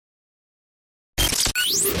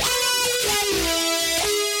The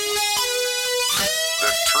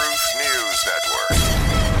Truth News Network.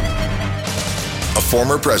 A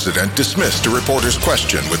former president dismissed a reporter's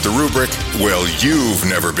question with the rubric, "Well, you've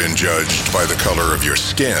never been judged by the color of your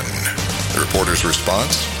skin." The reporter's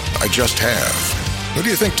response, "I just have." Who do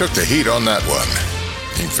you think took the heat on that one?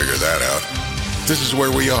 You can figure that out. This is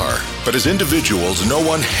where we are. But as individuals, no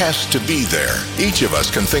one has to be there. Each of us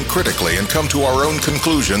can think critically and come to our own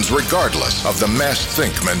conclusions regardless of the mass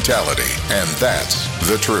think mentality. And that's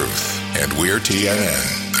the truth. And we're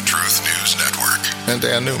TNN, the Truth News Network. And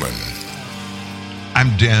Dan Newman.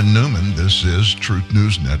 I'm Dan Newman. This is Truth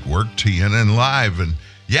News Network, TNN Live. And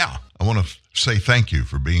yeah, I want to say thank you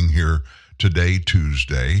for being here today,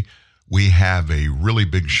 Tuesday. We have a really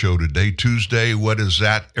big show today. Tuesday, what is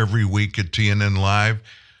that? Every week at TNN Live,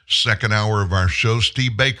 second hour of our show,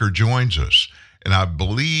 Steve Baker joins us. And I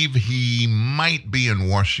believe he might be in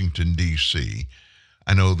Washington, D.C.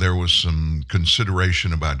 I know there was some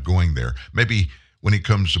consideration about going there. Maybe when he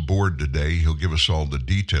comes aboard today, he'll give us all the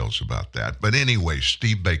details about that. But anyway,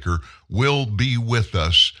 Steve Baker will be with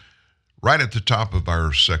us right at the top of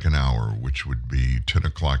our second hour, which would be 10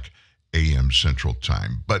 o'clock a.m. Central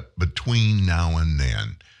Time. But between now and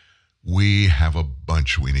then, we have a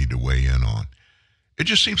bunch we need to weigh in on. It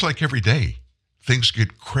just seems like every day things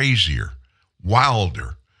get crazier,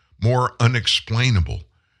 wilder, more unexplainable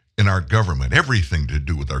in our government, everything to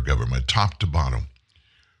do with our government, top to bottom.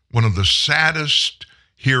 One of the saddest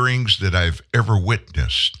hearings that I've ever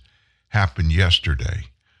witnessed happened yesterday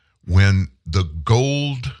when the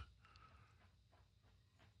gold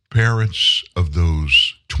parents of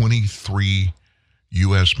those 23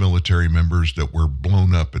 U.S. military members that were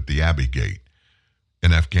blown up at the Abbey Gate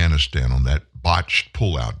in Afghanistan on that botched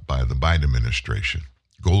pullout by the Biden administration.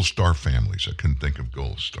 Gold Star families. I couldn't think of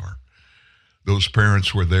Gold Star. Those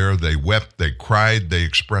parents were there. They wept, they cried, they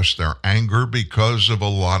expressed their anger because of a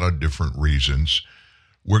lot of different reasons.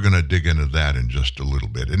 We're going to dig into that in just a little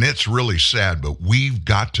bit. And it's really sad, but we've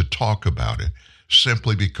got to talk about it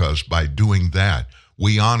simply because by doing that,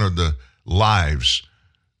 we honor the lives,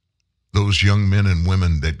 those young men and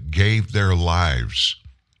women that gave their lives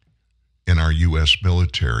in our U.S.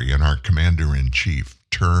 military, and our commander-in-chief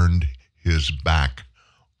turned his back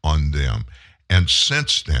on them. And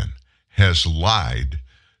since then, has lied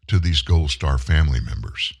to these Gold Star family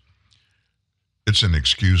members. It's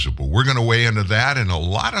inexcusable. We're going to weigh into that and a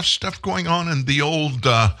lot of stuff going on in the old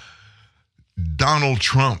Donald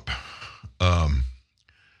Trump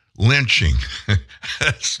lynching.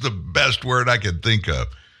 That's the best word I could think of.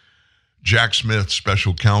 Jack Smith,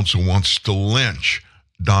 special counsel, wants to lynch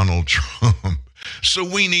Donald Trump. So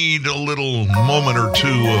we need a little moment or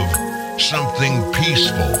two of something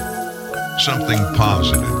peaceful, something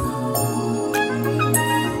positive.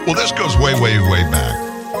 Well, this goes way, way, way back.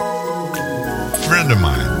 A friend of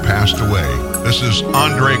mine passed away. This is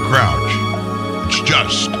Andre Crouch. It's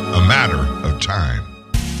just a matter of time.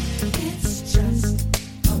 It's just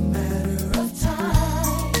a matter of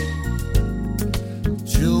time.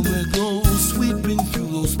 Till we go sweeping through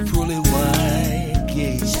those pearly white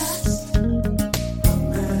gates. Just a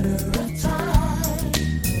matter of time.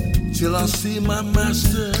 Till I see my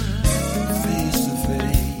master face to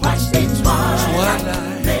face. Watch me twilight.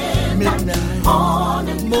 Midnight,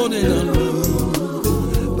 morning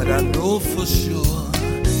alone, but I know for sure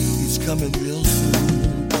he's coming real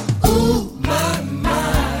soon. Ooh, my,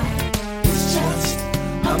 it's just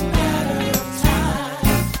a matter of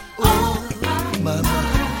time. Ooh, my,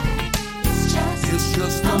 it's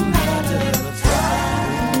just a matter of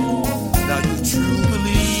time. Now you true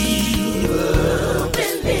believers,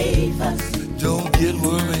 don't get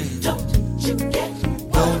worried,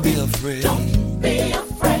 don't be afraid.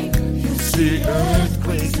 The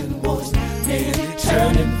earthquake and wars really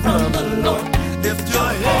turning from the Lord. Lift your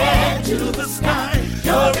head to the sky,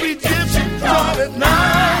 your redemption draw at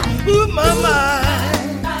night. Ooh, my,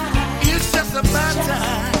 it's just a matter of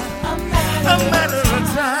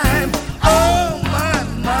time. Oh, my,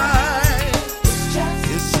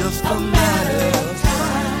 it's just a matter of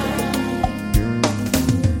time.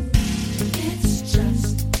 It's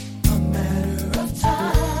just a matter of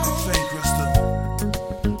time. Thank Krista.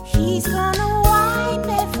 He's gonna walk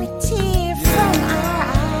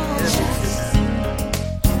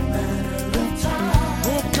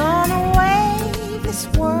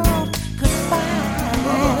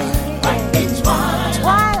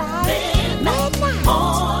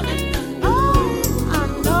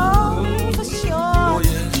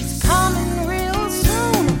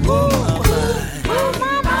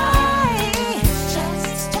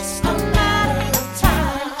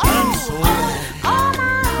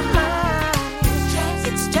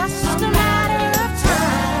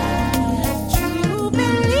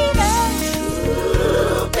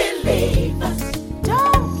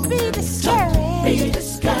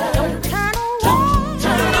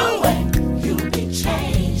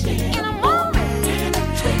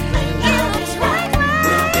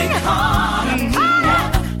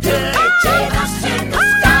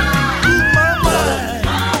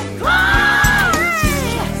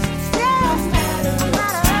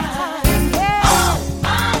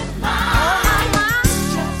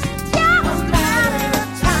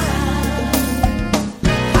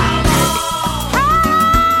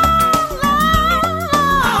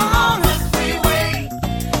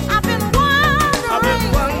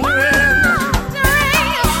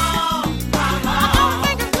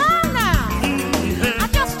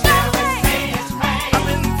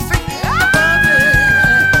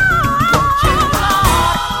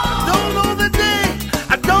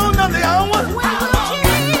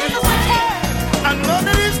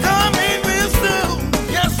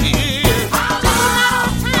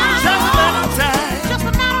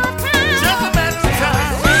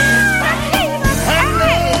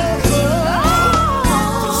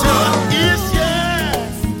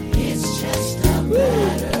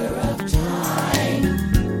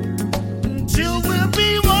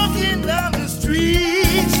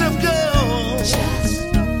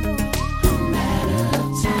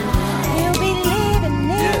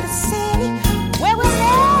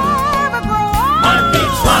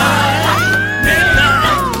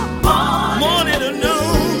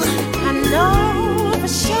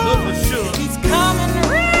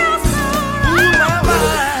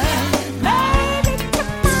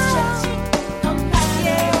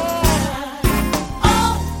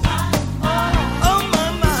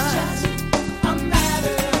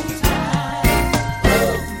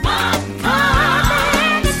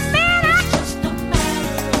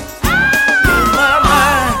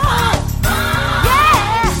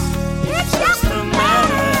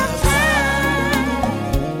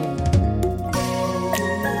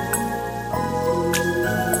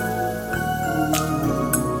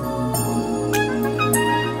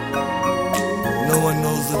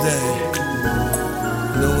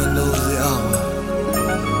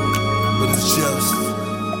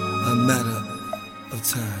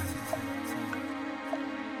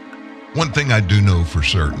One thing I do know for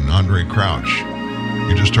certain, Andre Crouch,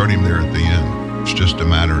 you just heard him there at the end. It's just a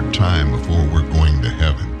matter of time before we're going to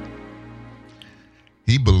heaven.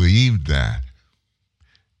 He believed that,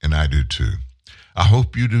 and I do too. I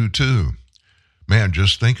hope you do too. Man,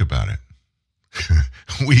 just think about it.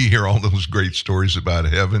 We hear all those great stories about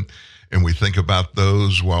heaven, and we think about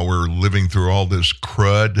those while we're living through all this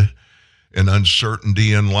crud and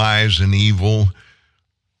uncertainty and lies and evil.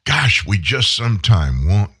 Gosh, we just sometime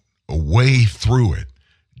want a way through it.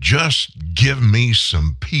 Just give me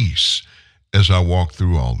some peace as I walk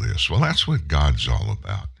through all this. Well, that's what God's all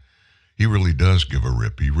about. He really does give a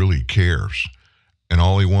rip. He really cares. And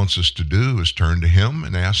all he wants us to do is turn to him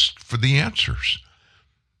and ask for the answers.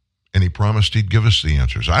 And he promised he'd give us the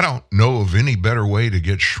answers. I don't know of any better way to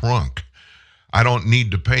get shrunk. I don't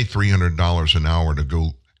need to pay $300 an hour to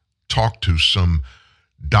go talk to some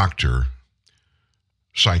doctor,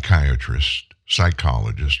 psychiatrist,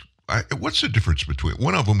 psychologist. What's the difference between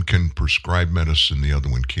one of them can prescribe medicine, the other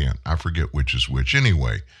one can't? I forget which is which.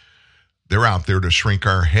 Anyway, they're out there to shrink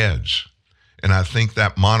our heads. And I think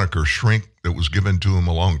that moniker shrink that was given to him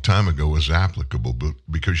a long time ago is applicable, but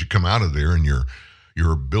because you come out of there and your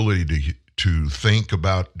ability to think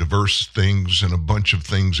about diverse things and a bunch of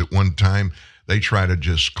things at one time, they try to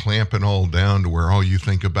just clamp it all down to where all you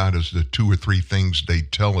think about is the 2 or 3 things they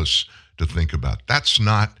tell us to think about. That's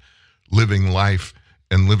not living life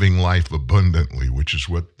and living life abundantly, which is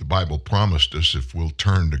what the Bible promised us if we'll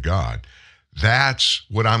turn to God. That's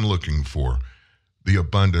what I'm looking for, the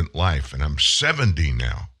abundant life. And I'm 70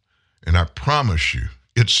 now, and I promise you,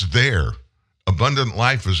 it's there. Abundant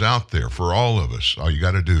life is out there for all of us. All you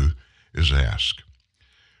got to do is ask.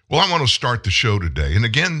 Well, I want to start the show today. And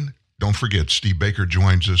again, don't forget, Steve Baker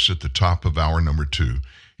joins us at the top of hour number 2.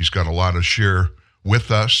 He's got a lot to share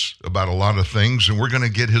with us about a lot of things, and we're going to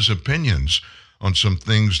get his opinions on some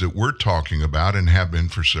things that we're talking about and have been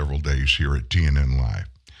for several days here at TNN Live.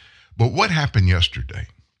 But what happened yesterday?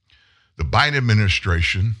 The Biden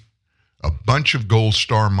administration, a bunch of Gold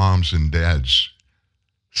Star moms and dads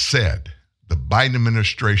said the Biden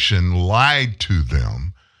administration lied to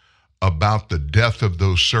them about the death of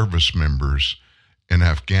those service members in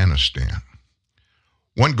Afghanistan.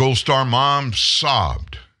 One Gold Star mom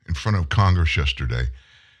sobbed in front of Congress yesterday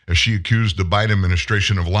as she accused the Biden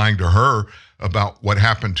administration of lying to her about what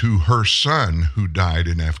happened to her son who died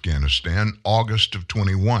in Afghanistan, August of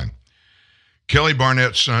 21. Kelly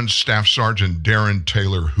Barnett's son, Staff Sergeant Darren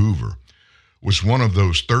Taylor Hoover, was one of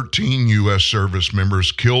those 13 U.S. service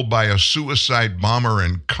members killed by a suicide bomber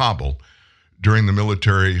in Kabul during the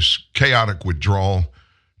military's chaotic withdrawal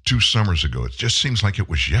 2 summers ago. It just seems like it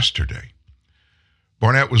was yesterday.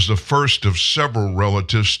 Barnett was the first of several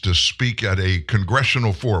relatives to speak at a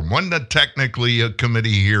congressional forum. Wasn't technically a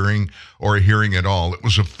committee hearing or a hearing at all. It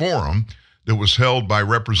was a forum that was held by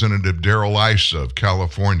Representative Darrell Issa of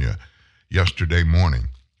California yesterday morning.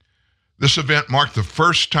 This event marked the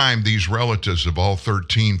first time these relatives of all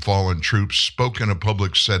 13 fallen troops spoke in a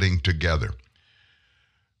public setting together.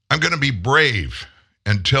 I'm going to be brave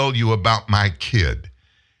and tell you about my kid.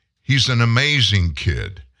 He's an amazing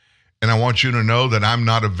kid. And I want you to know that I'm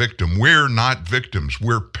not a victim. We're not victims.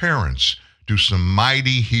 We're parents to some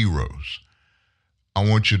mighty heroes. I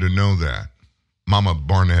want you to know that. Mama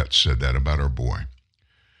Barnett said that about her boy.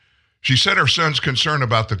 She said her son's concern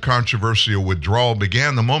about the controversial withdrawal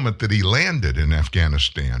began the moment that he landed in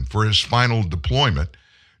Afghanistan for his final deployment,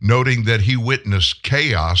 noting that he witnessed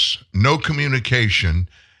chaos, no communication,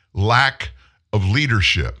 lack of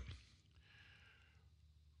leadership.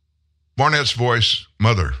 Barnett's voice,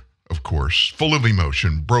 mother, of course, full of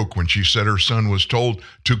emotion, broke when she said her son was told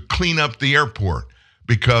to clean up the airport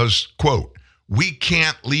because, quote, we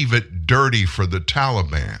can't leave it dirty for the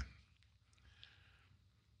Taliban.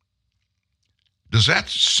 Does that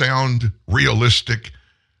sound realistic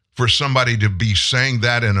for somebody to be saying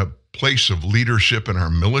that in a place of leadership in our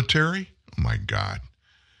military? Oh my God.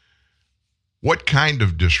 What kind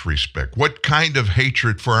of disrespect? What kind of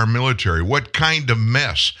hatred for our military? What kind of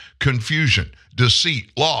mess, confusion,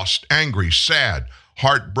 deceit, lost, angry, sad,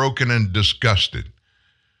 heartbroken, and disgusted?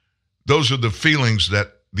 Those are the feelings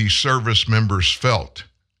that these service members felt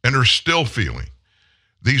and are still feeling.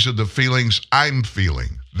 These are the feelings I'm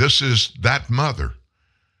feeling. This is that mother,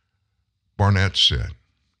 Barnett said.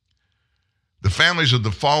 The families of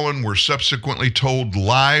the fallen were subsequently told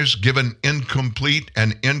lies, given incomplete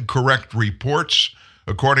and incorrect reports.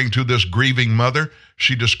 According to this grieving mother,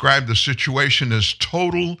 she described the situation as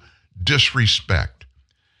total disrespect.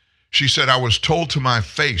 She said, I was told to my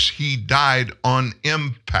face he died on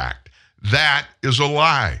impact. That is a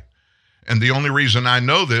lie. And the only reason I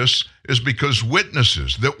know this is because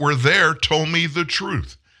witnesses that were there told me the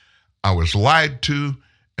truth. I was lied to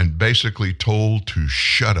and basically told to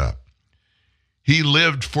shut up. He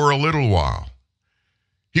lived for a little while.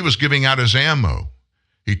 He was giving out his ammo.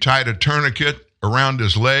 He tied a tourniquet around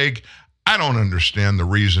his leg. I don't understand the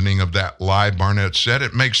reasoning of that lie, Barnett said.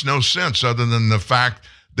 It makes no sense other than the fact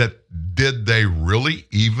that did they really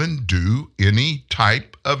even do any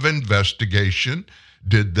type of investigation?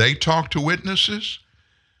 Did they talk to witnesses?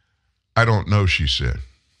 I don't know, she said.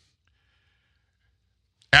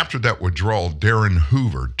 After that withdrawal, Darren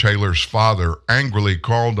Hoover, Taylor's father, angrily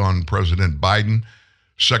called on President Biden,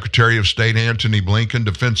 Secretary of State Antony Blinken,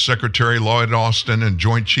 Defense Secretary Lloyd Austin, and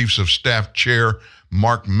Joint Chiefs of Staff Chair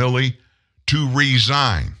Mark Milley to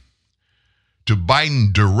resign. To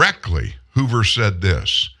Biden directly, Hoover said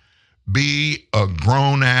this: be a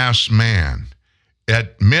grown-ass man.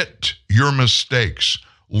 Admit your mistakes.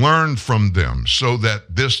 Learn from them so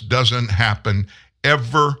that this doesn't happen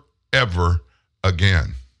ever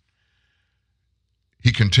again.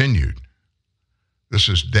 He continued, this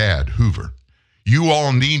is Dad Hoover, you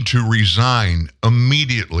all need to resign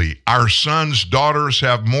immediately. Our sons, daughters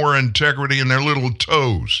have more integrity in their little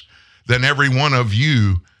toes than every one of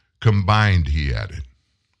you combined, he added.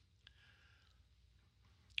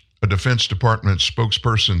 A Defense Department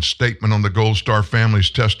spokesperson's statement on the Gold Star family's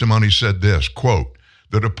testimony said this, quote,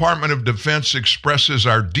 the Department of Defense expresses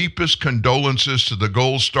our deepest condolences to the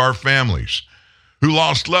Gold Star families who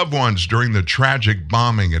lost loved ones during the tragic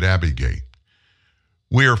bombing at Abbey Gate.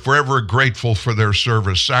 We are forever grateful for their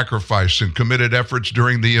service, sacrifice, and committed efforts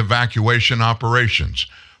during the evacuation operations.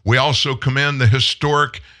 We also commend the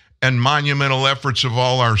historic and monumental efforts of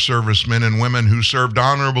all our servicemen and women who served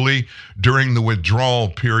honorably during the withdrawal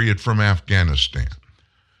period from Afghanistan.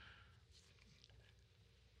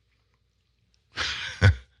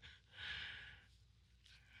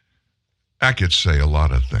 I could say a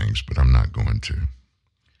lot of things, but I'm not going to.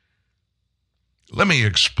 Let me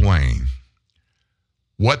explain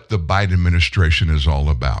what the Biden administration is all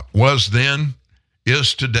about. Was then,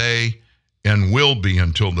 is today, and will be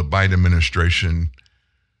until the Biden administration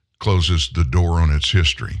closes the door on its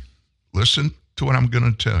history. Listen to what I'm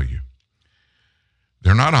going to tell you.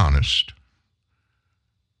 They're not honest.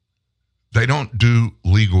 They don't do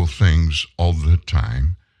legal things all the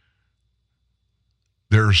time.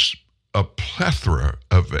 There's a plethora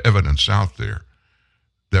of evidence out there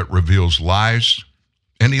that reveals lies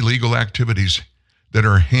and illegal activities that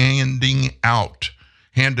are handed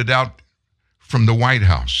out from the White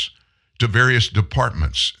House to various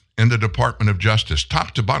departments and the Department of Justice,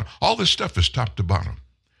 top to bottom. All this stuff is top to bottom.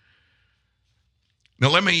 Now,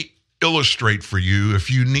 let me illustrate for you,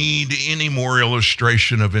 if you need any more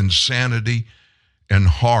illustration of insanity and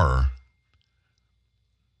horror,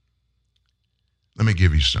 let me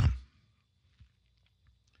give you some.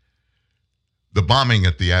 The bombing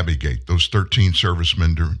at the Abbey Gate, those 13 service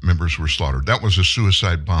members were slaughtered. That was a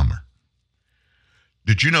suicide bomber.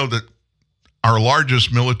 Did you know that our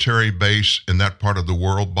largest military base in that part of the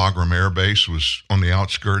world, Bagram Air Base, was on the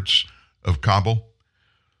outskirts of Kabul?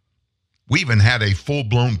 We even had a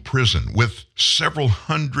full-blown prison with several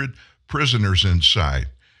hundred prisoners inside.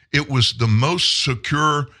 It was the most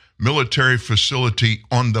secure military facility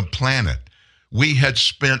on the planet. We had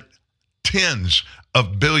spent tens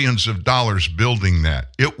of billions of dollars building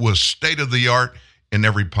that. It was state-of-the-art in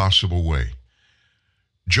every possible way.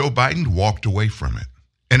 Joe Biden walked away from it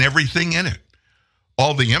and everything in it.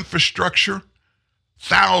 All the infrastructure,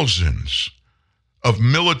 thousands of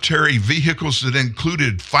military vehicles that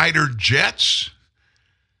included fighter jets,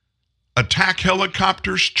 attack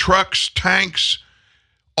helicopters, trucks, tanks,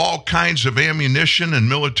 all kinds of ammunition and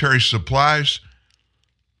military supplies.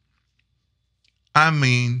 I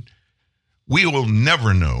mean, we will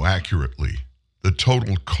never know accurately the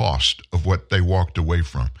total cost of what they walked away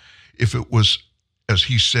from. If it was, as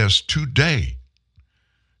he says today,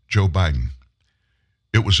 Joe Biden,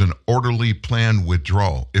 it was an orderly planned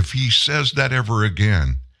withdrawal. If he says that ever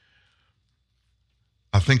again,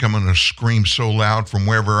 I think I'm going to scream so loud from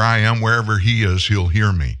wherever I am, wherever he is, he'll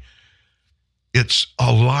hear me. It's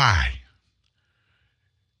a lie.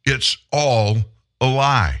 It's all a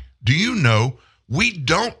lie. Do you know, we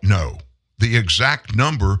don't know the exact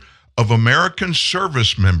number of American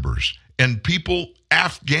service members and people,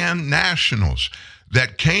 Afghan nationals,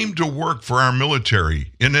 that came to work for our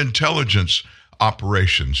military in intelligence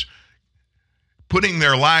operations, putting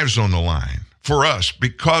their lives on the line for us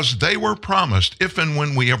because they were promised, if and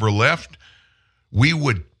when we ever left, we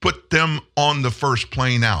would put them on the first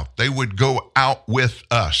plane out. They would go out with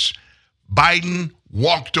us. Biden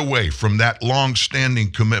walked away from that long-standing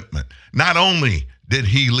commitment. Not only did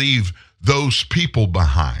he leave those people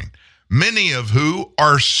behind, many of who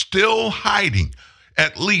are still hiding.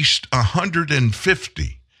 At least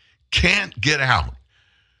 150 can't get out.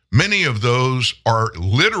 Many of those are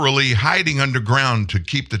literally hiding underground to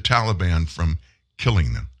keep the Taliban from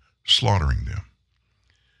killing them, slaughtering them.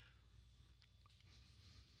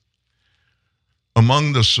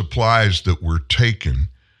 Among the supplies that were taken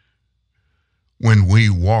when we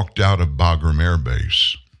walked out of Bagram Air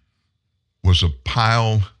Base was a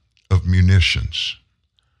pile of munitions,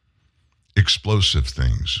 explosive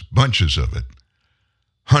things, bunches of it,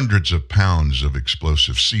 hundreds of pounds of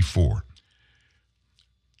explosive C4.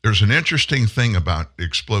 There's an interesting thing about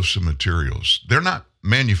explosive materials. They're not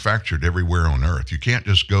manufactured everywhere on earth. You can't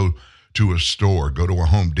just go to a store, go to a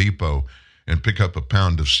Home Depot and pick up a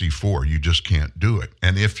pound of C4. You just can't do it.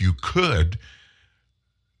 And if you could,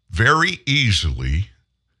 very easily,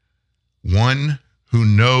 one who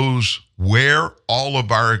knows where all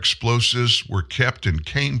of our explosives were kept and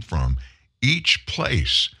came from, each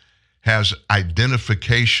place has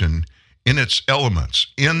identification in its elements,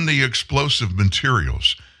 in the explosive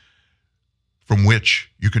materials, from which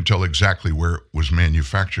you can tell exactly where it was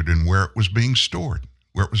manufactured and where it was being stored,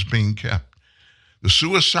 where it was being kept. The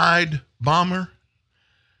suicide bomber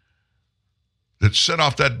that set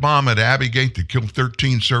off that bomb at Abbey Gate that killed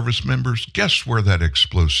 13 service members, guess where that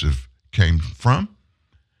explosive came from?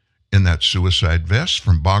 In that suicide vest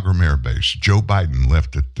from Bagram Air Base. Joe Biden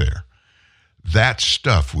left it there. That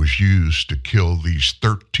stuff was used to kill these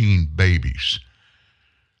 13 babies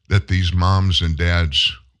that these moms and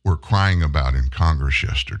dads were crying about in Congress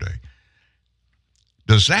yesterday.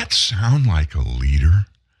 Does that sound like a leader?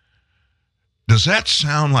 Does that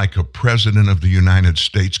sound like a president of the United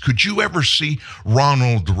States? Could you ever see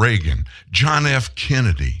Ronald Reagan, John F.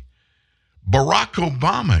 Kennedy, Barack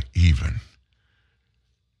Obama even,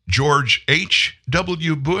 George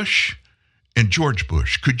H.W. Bush, and George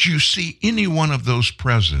Bush? Could you see any one of those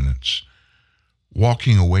presidents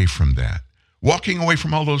walking away from that, walking away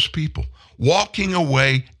from all those people, walking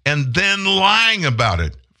away and then lying about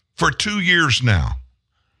it for 2 years now?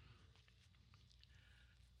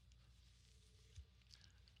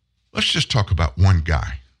 Let's just talk about one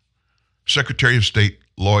guy, Secretary of State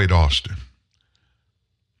Lloyd Austin.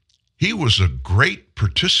 He was a great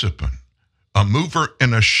participant, a mover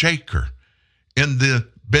and a shaker in the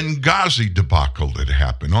Benghazi debacle that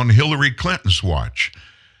happened on Hillary Clinton's watch.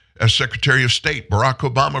 As Secretary of State, Barack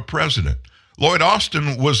Obama president, Lloyd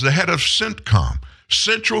Austin was the head of CENTCOM,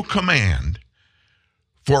 Central Command,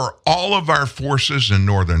 for all of our forces in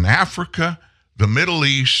Northern Africa, the Middle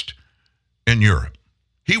East, and Europe.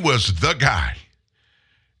 He was the guy.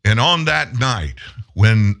 And on that night,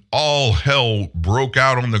 when all hell broke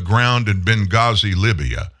out on the ground in Benghazi,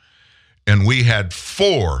 Libya, and we had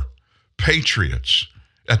 4 patriots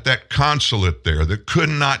at that consulate there that could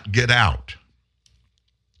not get out,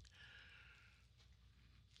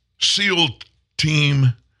 SEAL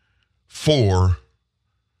Team 4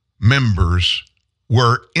 members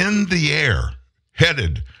were in the air,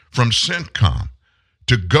 headed from CENTCOM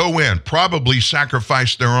to go in, probably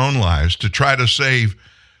sacrifice their own lives to try to save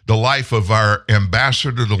the life of our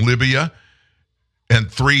ambassador to Libya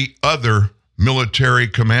and 3 other military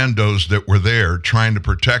commandos that were there trying to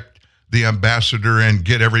protect the ambassador and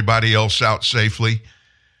get everybody else out safely.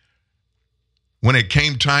 When it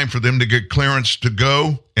came time for them to get clearance to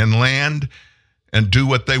go and land and do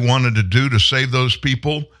what they wanted to do to save those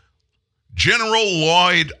people, General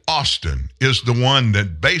Lloyd Austin is the one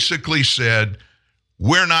that basically said,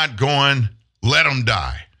 "We're not going, let them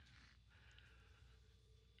die."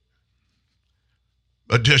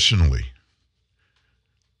 Additionally,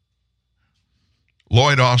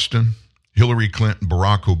 Lloyd Austin, Hillary Clinton,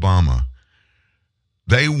 Barack Obama,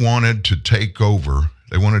 they wanted to take over.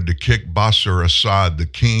 They wanted to kick Bashar Assad, the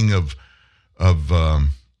king of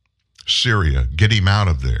Syria, get him out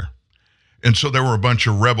of there. And so there were a bunch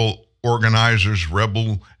of rebel organizers,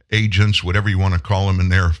 rebel agents, whatever you want to call them, in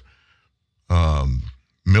their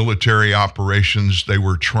military operations. They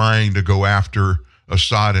were trying to go after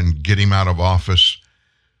Assad and get him out of office.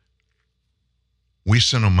 We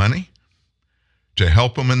sent them money to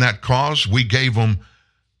help them in that cause. We gave them,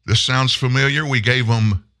 this sounds familiar, we gave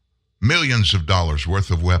them millions of dollars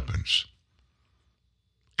worth of weapons.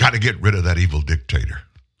 Got to get rid of that evil dictator.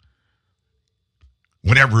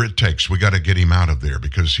 Whatever it takes, we got to get him out of there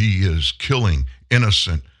because he is killing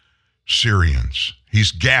innocent Syrians.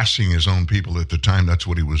 He's gassing his own people at the time. That's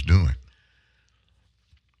what he was doing.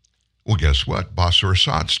 Well, guess what? Bashar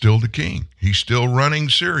Assad's still the king. He's still running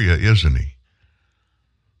Syria, isn't he?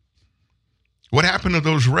 What happened to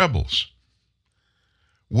those rebels?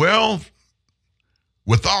 Well,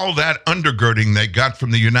 with all that undergirding they got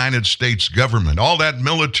from the United States government, all that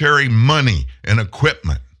military money and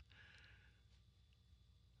equipment,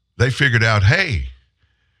 they figured out, hey,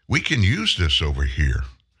 we can use this over here.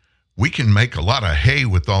 We can make a lot of hay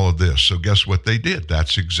with all of this. So guess what they did?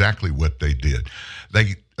 That's exactly what they did.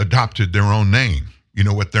 They adopted their own name. You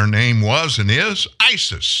know what their name was and is?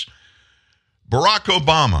 ISIS. Barack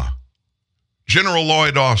Obama, General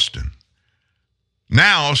Lloyd Austin.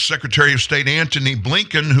 Now, Secretary of State Antony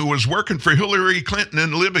Blinken, who was working for Hillary Clinton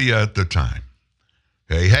in Libya at the time.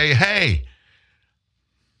 Hey, hey, hey.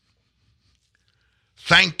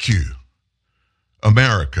 Thank you,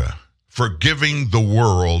 America, for giving the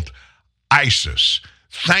world ISIS.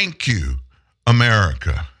 Thank you,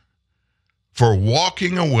 America, for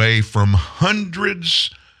walking away from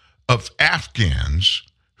hundreds of Afghans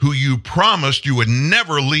who you promised you would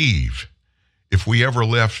never leave if we ever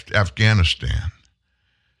left Afghanistan.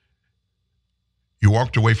 You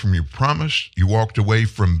walked away from your promise. You walked away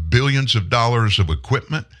from billions of dollars of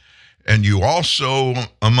equipment. And you also,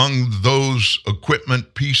 among those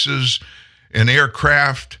equipment pieces and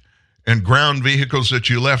aircraft and ground vehicles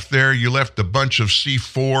that you left there, you left a bunch of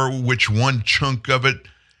C-4, which one chunk of it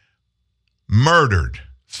murdered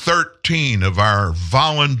 13 of our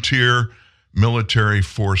volunteer military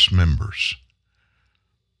force members.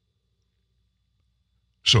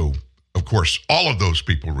 So, of course, all of those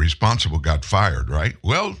people responsible got fired, right?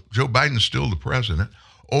 Well, Joe Biden's still the president.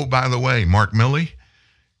 Oh, by the way, Mark Milley,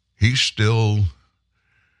 he's still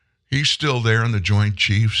there in the Joint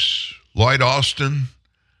Chiefs. Lloyd Austin,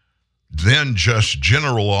 then just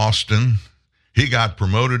General Austin, he got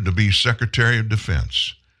promoted to be Secretary of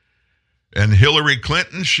Defense. And Hillary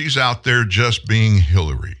Clinton, she's out there just being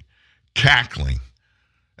Hillary, cackling,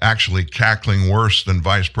 actually cackling worse than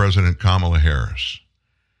Vice President Kamala Harris.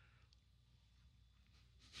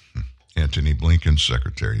 Antony Blinken,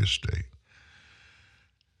 Secretary of State.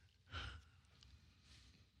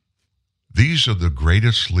 These are the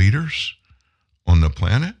greatest leaders on the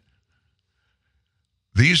planet.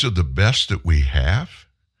 These are the best that we have.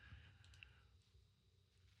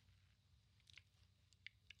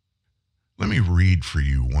 Let me read for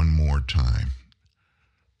you one more time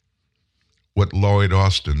what Lloyd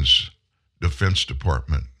Austin's Defense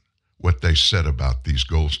Department, what they said about these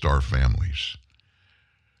Gold Star families.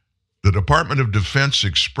 The Department of Defense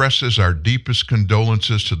expresses our deepest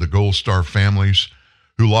condolences to the Gold Star families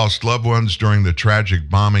who lost loved ones during the tragic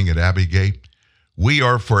bombing at Abbey Gate. We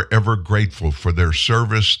are forever grateful for their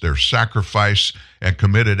service, their sacrifice, and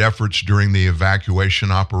committed efforts during the evacuation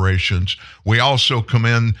operations. We also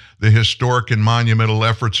commend the historic and monumental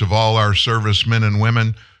efforts of all our servicemen and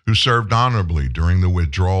women who served honorably during the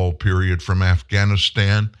withdrawal period from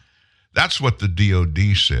Afghanistan. That's what the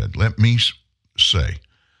DOD said. Let me say,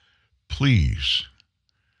 please,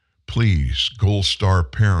 Gold Star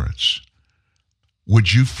parents,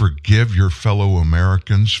 would you forgive your fellow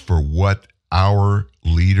Americans for what our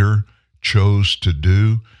leader chose to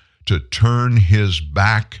do, to turn his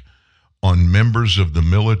back on members of the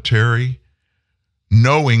military,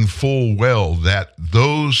 knowing full well that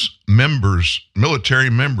those members, military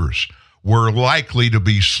members, were likely to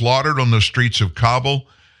be slaughtered on the streets of Kabul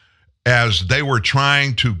as they were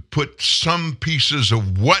trying to put some pieces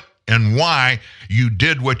of what and why you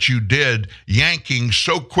did what you did, yanking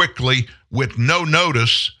so quickly with no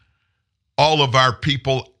notice all of our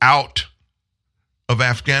people out of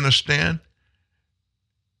Afghanistan?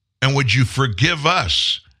 And would you forgive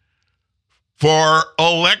us for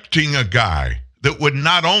electing a guy that would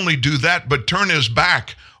not only do that, but turn his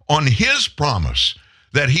back on his promise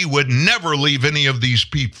that he would never leave any of these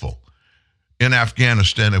people in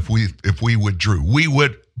Afghanistan if we withdrew? We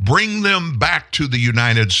would bring them back to the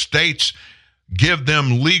United States, give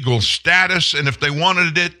them legal status, and if they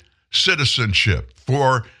wanted it, citizenship,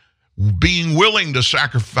 for being willing to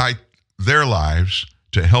sacrifice their lives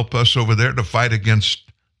to help us over there to fight against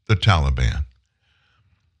the Taliban.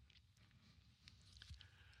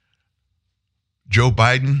 Joe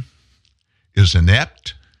Biden is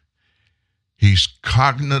inept. He's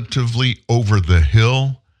cognitively over the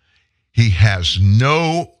hill. He has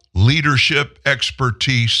no leadership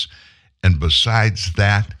expertise. And besides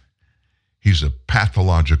that, he's a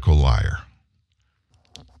pathological liar.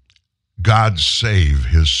 God save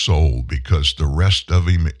his soul, because the rest of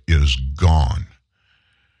him is gone.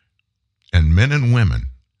 And men and women,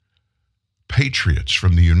 patriots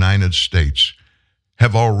from the United States,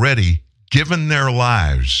 have already given their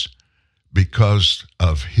lives because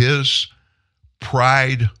of his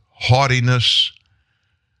pride, haughtiness,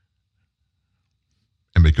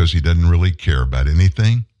 and because he doesn't really care about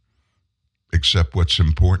anything except what's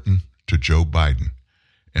important to Joe Biden.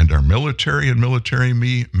 and our military and military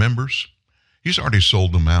members, he's already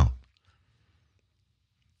sold them out.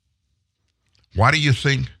 Why do you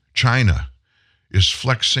think China is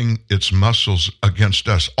flexing its muscles against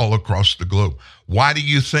us all across the globe? Why do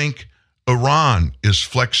you think Iran is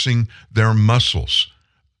flexing their muscles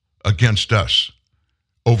against us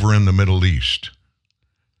over in the Middle East?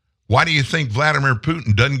 Why do you think Vladimir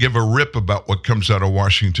Putin doesn't give a rip about what comes out of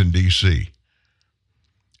Washington, D.C.?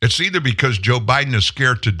 It's either because Joe Biden is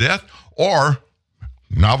scared to death or,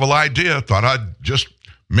 novel idea, thought I'd just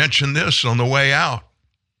mention this on the way out.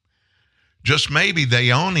 Just maybe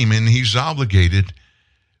they own him and he's obligated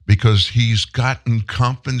because he's gotten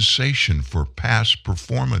compensation for past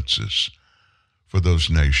performances for those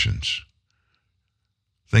nations.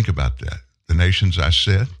 Think about that. The nations I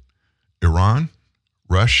said, Iran,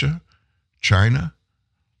 Russia, China.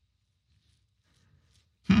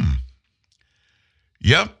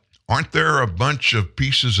 Yep. Aren't there a bunch of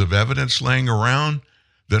pieces of evidence laying around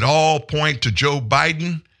that all point to Joe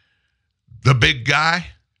Biden, the big guy,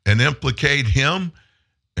 and implicate him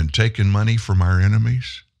in taking money from our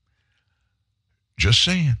enemies? Just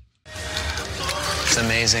saying. It's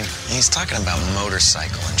amazing. He's talking about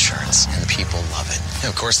motorcycle insurance, and people love it.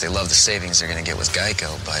 And of course, they love the savings they're going to get with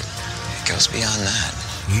Geico, but it goes beyond that.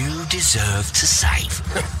 You deserve to save.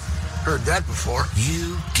 Heard that before.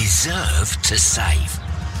 You deserve to save.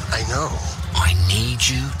 I know. I need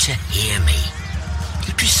you to hear me.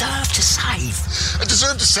 You deserve to save. I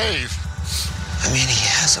deserve to save. I mean, he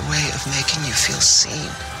has a way of making you feel seen.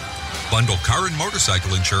 Bundle car and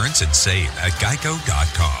motorcycle insurance and save at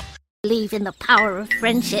geico.com. Believe in the power of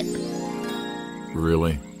friendship.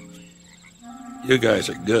 Really? You guys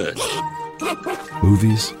are good.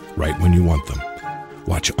 Movies right when you want them.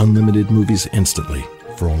 Watch unlimited movies instantly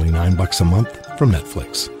for only $9 a month from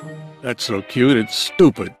Netflix. That's so cute, it's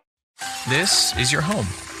stupid. This is your home.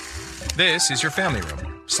 This is your family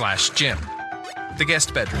room / gym. The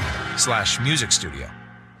guest bedroom / music studio.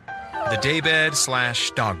 The daybed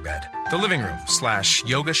 / dog bed. The living room /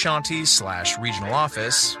 yoga shanty / regional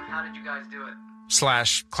office. How did you guys do it?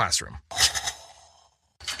 / classroom.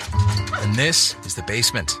 And this is the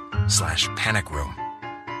basement / panic room.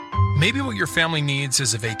 Maybe what your family needs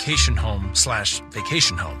is a vacation home /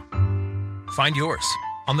 vacation home. Find yours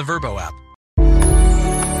on the Vrbo app.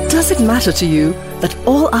 Does it matter to you that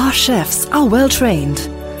all our chefs are well trained?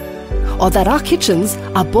 Or that our kitchens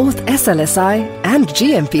are both SLSI and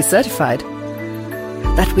GMP certified?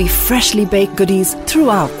 That we freshly bake goodies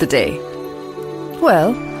throughout the day?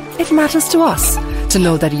 Well, it matters to us to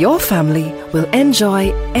know that your family will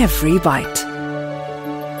enjoy every bite.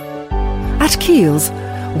 At Kiehl's,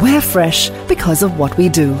 we're fresh because of what we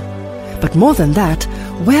do. But more than that,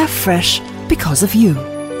 we're fresh because of you.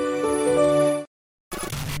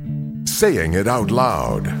 Saying it out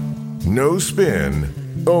loud. No spin,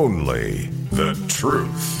 only the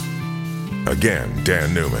truth. Again,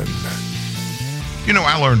 Dan Newman. You know,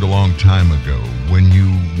 I learned a long time ago, when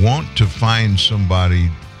you want to find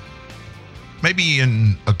somebody, maybe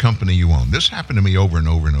in a company you own. This happened to me over and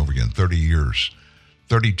over and over again,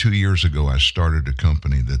 32 years ago, I started a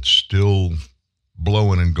company that's still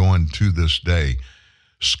blowing and going to this day.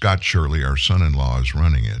 Scott Shirley, our son-in-law, is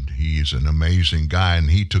running it. He's an amazing guy,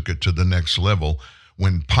 and he took it to the next level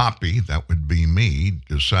when Poppy, that would be me,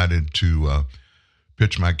 decided to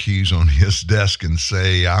pitch my keys on his desk and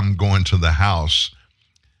say, I'm going to the house.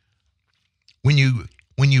 When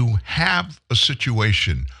you have a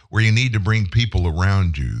situation where you need to bring people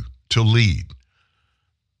around you to lead,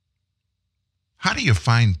 how do you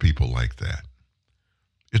find people like that?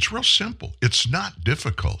 It's real simple. It's not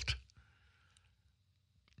difficult.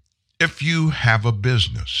 If you have a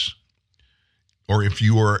business, or if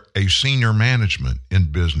you are a senior management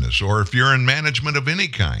in business, or if you're in management of any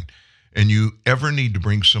kind, and you ever need to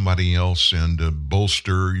bring somebody else in to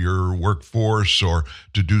bolster your workforce or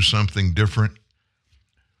to do something different,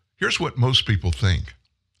 here's what most people think.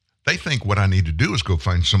 They think what I need to do is go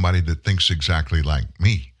find somebody that thinks exactly like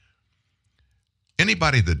me.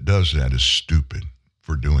 Anybody that does that is stupid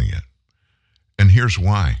for doing it. And here's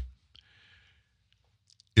why.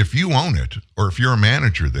 If you own it, or if you're a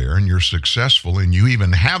manager there and you're successful and you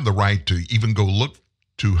even have the right to even go look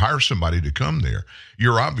to hire somebody to come there,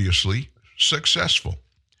 you're obviously successful.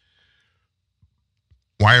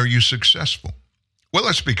 Why are you successful? Well,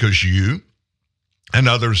 that's because you and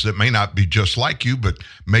others that may not be just like you, but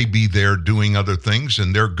may be there doing other things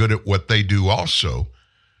and they're good at what they do also,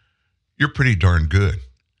 you're pretty darn good.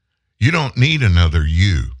 You don't need another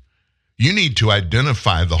you. You need to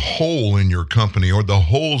identify the hole in your company or the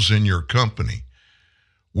holes in your company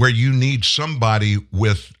where you need somebody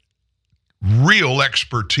with real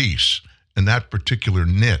expertise in that particular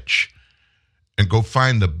niche and go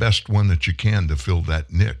find the best one that you can to fill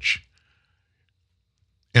that niche.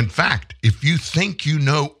 In fact, if you think you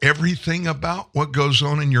know everything about what goes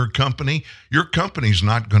on in your company's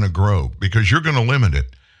not going to grow because you're going to limit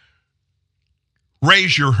it.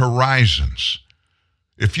 Raise your horizons.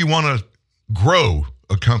 If you want to grow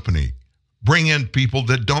a company, bring in people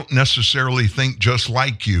that don't necessarily think just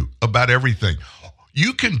like you about everything.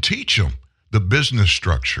 You can teach them the business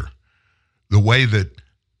structure, the way that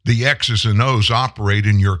the X's and O's operate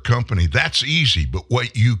in your company. That's easy, but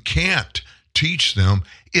what you can't teach them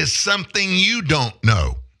is something you don't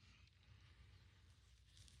know.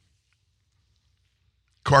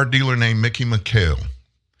 Car dealer named Mickey McHale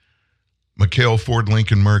Ford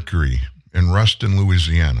Lincoln Mercury in Ruston,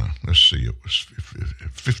 Louisiana. Let's see, it was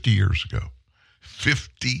 50 years ago.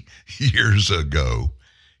 50 years ago,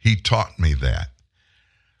 he taught me that.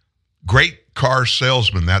 Great car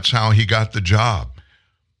salesman, that's how he got the job.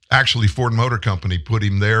 Actually, Ford Motor Company put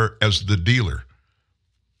him there as the dealer.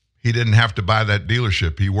 He didn't have to buy that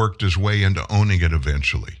dealership. He worked his way into owning it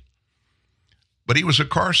eventually. But he was a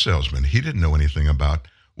car salesman. He didn't know anything about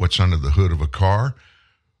what's under the hood of a car.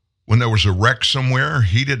 When there was a wreck somewhere,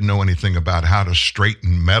 he didn't know anything about how to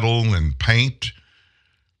straighten metal and paint.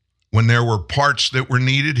 When there were parts that were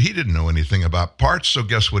needed, he didn't know anything about parts. So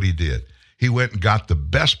guess what he did? He went and got the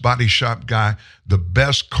best body shop guy, the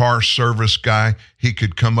best car service guy he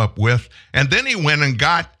could come up with. And then he went and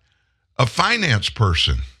got a finance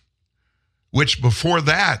person, which before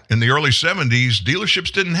that, in the early 70s,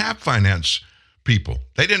 dealerships didn't have finance people.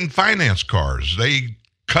 They didn't finance cars. They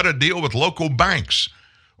cut a deal with local banks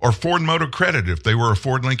or Ford Motor Credit if they were a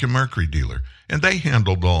Ford Lincoln Mercury dealer. And they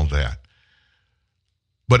handled all that.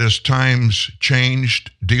 But as times changed,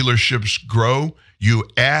 dealerships grow, you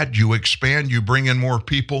add, you expand, you bring in more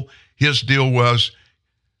people. His deal was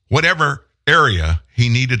whatever area he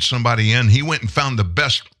needed somebody in, he went and found the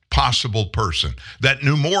best possible person that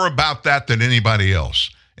knew more about that than anybody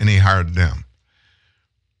else, and he hired them.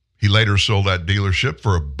 He later sold that dealership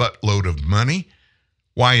for a buttload of money.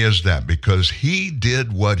 Why is that? Because he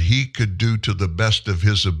did what he could do to the best of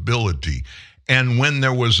his ability. And when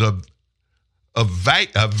there was a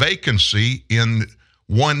vacancy in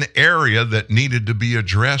one area that needed to be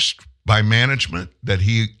addressed by management, that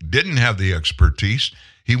he didn't have the expertise,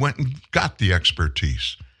 he went and got the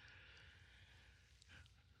expertise.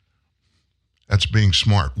 That's being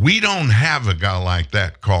smart. We don't have a guy like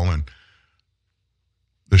that calling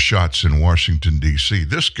the shots in Washington, D.C.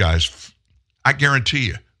 This guy's, I guarantee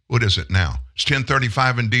you, what is it now? It's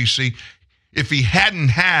 10:35 in D.C. If he hadn't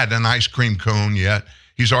had an ice cream cone yet,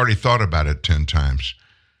 he's already thought about it 10 times.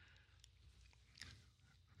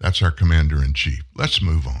 That's our commander-in-chief. Let's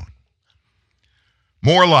move on.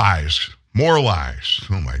 More lies.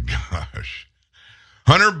 Oh, my gosh.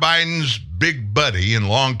 Hunter Biden's big buddy and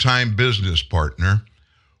longtime business partner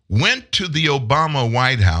went to the Obama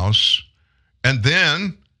White House and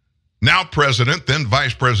then, now President, then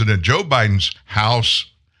Vice President Joe Biden's house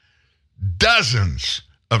dozens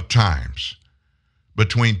of times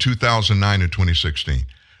between 2009 and 2016,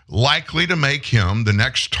 likely to make him the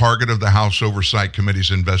next target of the House Oversight Committee's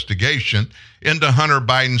investigation into Hunter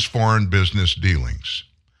Biden's foreign business dealings.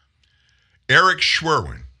 Eric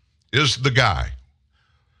Schwerin is the guy,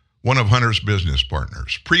 one of Hunter's business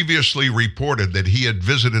partners, previously reported that he had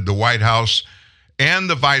visited the White House and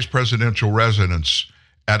the vice presidential residence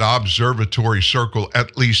at Observatory Circle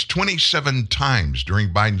at least 27 times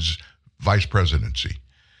during Biden's vice presidency.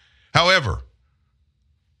 However,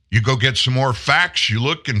 you go get some more facts, you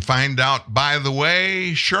look and find out, by the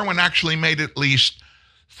way, Sherwin actually made at least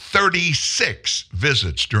 36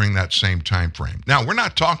 visits during that same time frame. Now, we're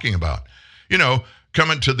not talking about,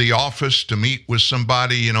 coming to the office to meet with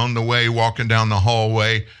somebody, and on the way, walking down the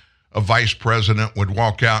hallway, a vice president would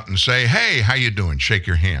walk out and say, "Hey, how you doing? Shake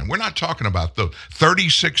your hand." We're not talking about those.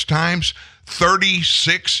 36 times?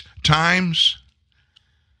 36 times?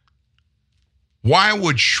 Why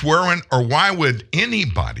would Schwerin or why would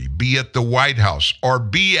anybody be at the White House or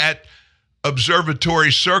be at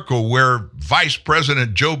Observatory Circle where Vice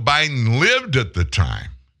President Joe Biden lived at the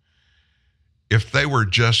time if they were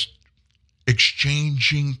just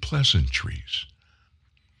exchanging pleasantries?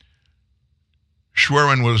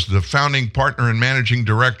 Schwerin was the founding partner and managing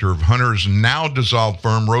director of Hunter's now dissolved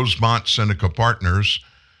firm Rosemont Seneca Partners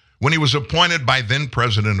when he was appointed by then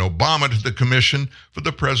President Obama to the Commission for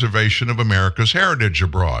the Preservation of America's Heritage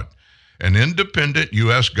Abroad, an independent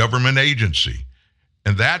U.S. government agency.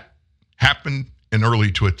 And that happened in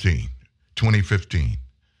early 2015.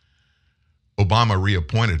 Obama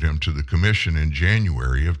reappointed him to the commission in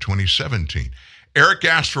January of 2017. Eric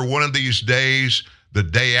asked for one of these days, the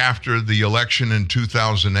day after the election in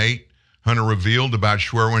 2008. Hunter revealed about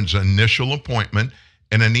Schwerwin's initial appointment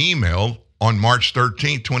in an email on March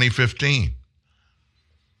 13, 2015.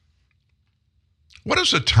 What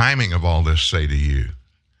does the timing of all this say to you?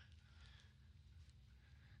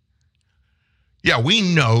 Yeah, we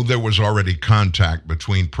know there was already contact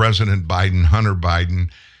between President Biden, Hunter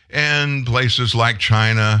Biden, and places like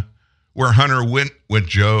China, where Hunter went with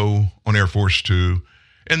Joe on Air Force Two.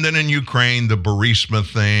 And then in Ukraine, the Burisma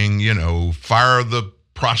thing, fire the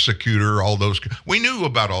prosecutor, all those. We knew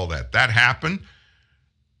about all that. That happened.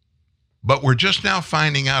 But we're just now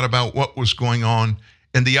finding out about what was going on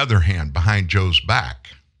in the other hand, behind Joe's back.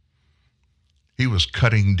 He was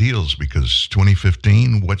cutting deals because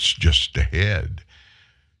 2015, what's just ahead?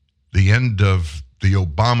 The end of the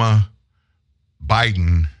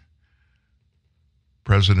Obama-Biden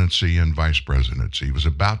presidency and vice presidency was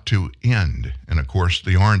about to end. And of course,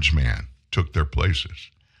 the orange man took their places.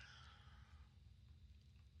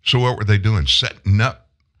 So what were they doing? Setting up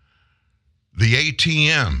the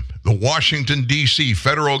ATM, the Washington, D.C.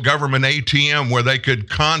 federal government ATM, where they could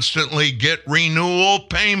constantly get renewal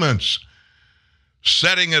payments,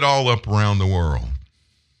 setting it all up around the world.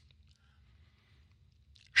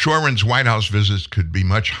 Schwerwin's White House visits could be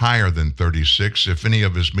much higher than 36 if any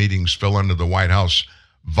of his meetings fell under the White House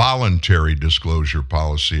voluntary disclosure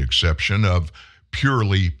policy exception of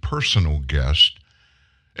purely personal guest.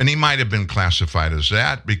 And he might have been classified as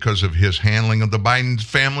that because of his handling of the Biden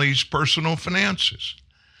family's personal finances.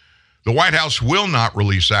 The White House will not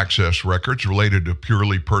release access records related to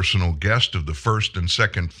purely personal guests of the first and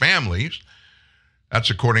second families. That's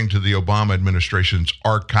according to the Obama administration's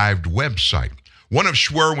archived website. One of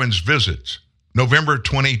Schwerwin's visits, November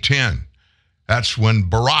 2010, that's when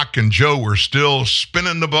Barack and Joe were still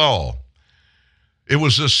spinning the ball. It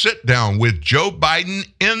was a sit-down with Joe Biden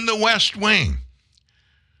in the West Wing.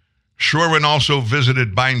 Schwerwin also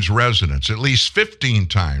visited Biden's residence at least 15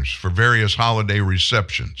 times for various holiday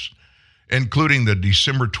receptions, including the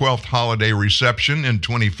December 12th holiday reception in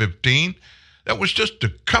 2015. That was just a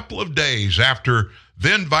couple of days after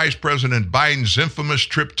then Vice President Biden's infamous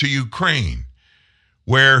trip to Ukraine,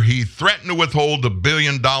 where he threatened to withhold $1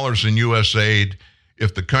 billion in U.S. aid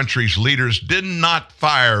if the country's leaders did not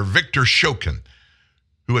fire Viktor Shokin,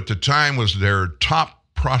 who at the time was their top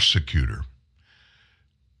prosecutor.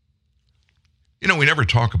 We never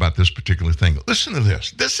talk about this particular thing. Listen to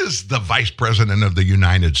this. This is the Vice President of the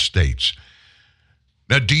United States.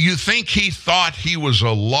 Now, do you think he thought he was a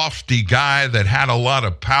lofty guy that had a lot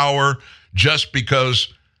of power just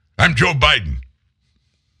because I'm Joe Biden?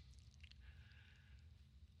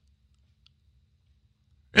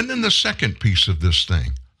 And then the second piece of this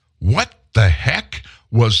thing. What the heck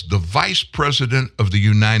was the Vice President of the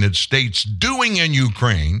United States doing in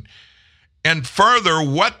Ukraine? And further,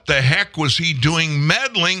 what the heck was he doing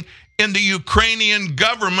meddling in the Ukrainian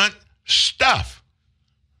government stuff?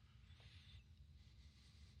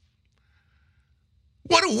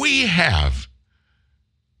 What do we have?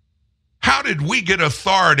 How did we get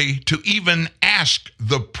authority to even ask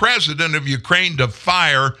the president of Ukraine to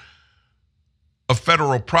fire a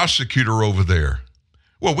federal prosecutor over there?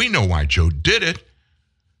 Well, we know why Joe did it.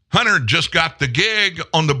 Hunter just got the gig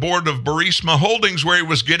on the board of Burisma Holdings where he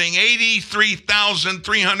was getting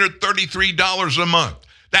 $83,333 a month.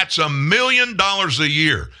 That's $1 million a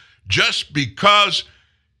year just because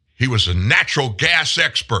he was a natural gas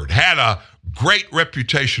expert, had a great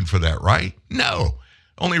reputation for that, right? No.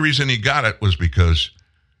 Only reason he got it was because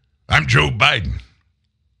I'm Joe Biden,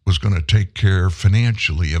 was going to take care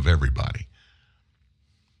financially of everybody.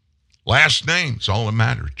 Last name, it's all that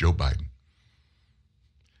matters, Joe Biden.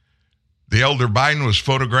 The elder Biden was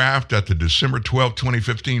photographed at the December 12,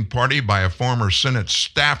 2015 party by a former Senate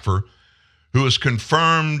staffer who was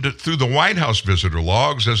confirmed through the White House visitor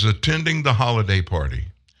logs as attending the holiday party.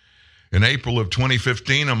 In April of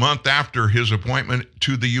 2015, a month after his appointment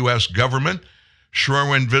to the U.S. government,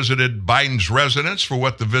 Schwerwin visited Biden's residence for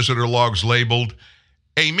what the visitor logs labeled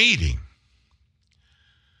a meeting.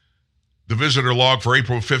 The visitor log for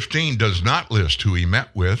April 15 does not list who he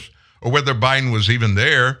met with or whether Biden was even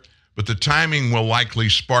there, but the timing will likely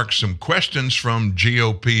spark some questions from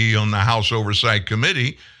GOP on the House Oversight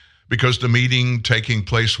Committee because the meeting taking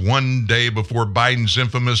place one day before Biden's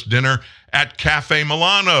infamous dinner at Cafe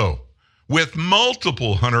Milano with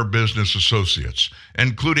multiple Hunter business associates,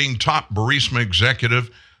 including top Burisma executive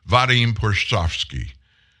Vadim Porstovsky.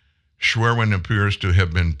 Schwerwin appears to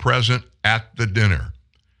have been present at the dinner.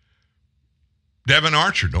 Devin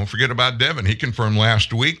Archer, don't forget about Devin. He confirmed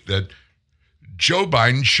last week that Joe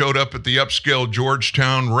Biden showed up at the upscale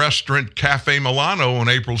Georgetown restaurant Cafe Milano on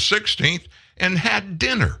April 16th and had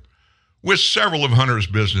dinner with several of Hunter's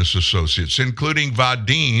business associates, including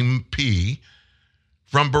Vadim P.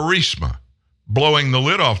 from Burisma, blowing the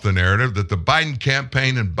lid off the narrative that the Biden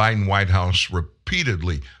campaign and Biden White House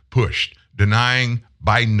repeatedly pushed, denying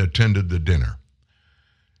Biden attended the dinner.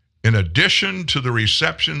 In addition to the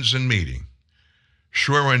receptions and meeting,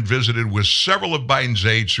 Schwerin visited with several of Biden's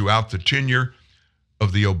aides throughout the tenure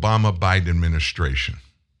of the Obama-Biden administration.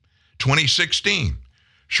 2016,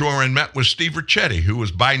 Schwerin met with Steve Ricchetti, who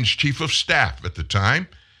was Biden's chief of staff at the time,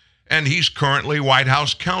 and he's currently White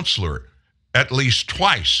House counselor at least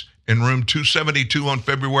twice in room 272 on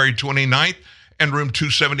February 29th and room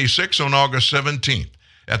 276 on August 17th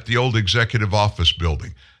at the old executive office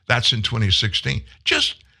building. That's in 2016.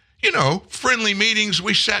 Just, friendly meetings.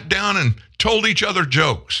 We sat down and told each other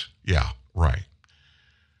jokes. Yeah, right.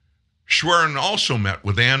 Schwerin also met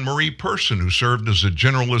with Anne Marie Person, who served as a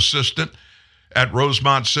general assistant at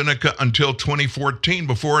Rosemont Seneca until 2014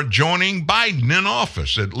 before joining Biden in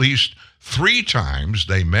office. At least 3 times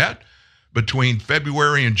they met between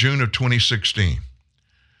February and June of 2016.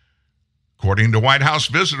 According to White House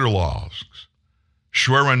visitor laws,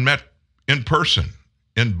 Schwerin met in person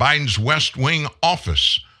in Biden's West Wing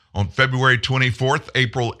office on February 24th,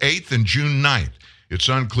 April 8th, and June 9th. It's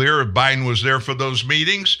unclear if Biden was there for those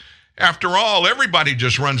meetings. After all, everybody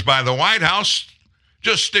just runs by the White House,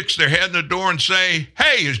 just sticks their head in the door and say,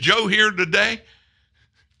 "Hey, is Joe here today?"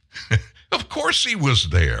 Of course he was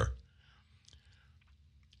there.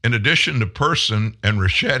 In addition to Person and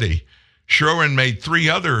Ricchetti, Schwerin made 3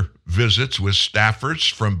 other visits with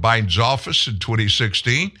staffers from Biden's office in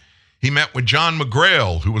 2016. He met with John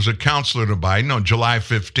McGrail, who was a counselor to Biden, on July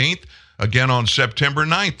 15th, again on September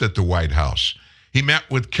 9th at the White House. He met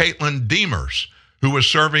with Caitlin Demers, who was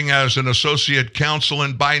serving as an associate counsel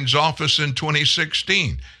in Biden's office in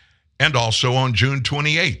 2016, and also on June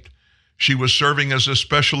 28th. She was serving as a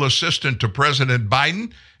special assistant to President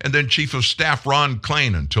Biden and then Chief of Staff Ron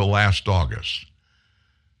Klain until last August.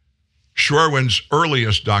 Schwerin's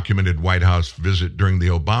earliest documented White House visit during the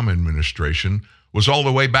Obama administration was all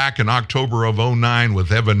the way back in October of 2009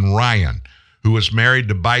 with Evan Ryan, who was married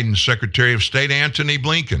to Biden's Secretary of State Antony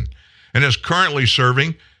Blinken and is currently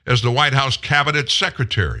serving as the White House Cabinet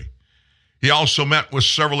Secretary. He also met with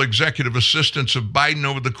several executive assistants of Biden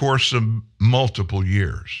over the course of multiple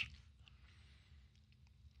years.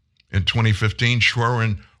 In 2015,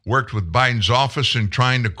 Schwerin worked with Biden's office in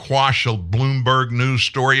trying to quash a Bloomberg News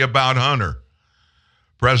story about Hunter.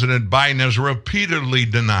 President Biden has repeatedly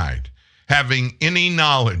denied having any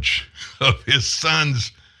knowledge of his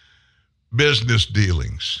son's business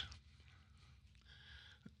dealings.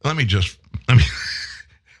 I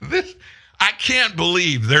can't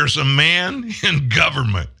believe there's a man in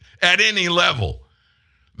government at any level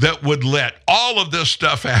that would let all of this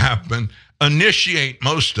stuff happen, initiate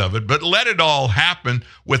most of it, but let it all happen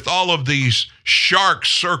with all of these sharks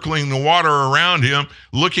circling the water around him,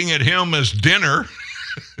 looking at him as dinner,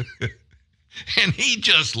 and he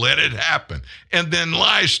just let it happen and then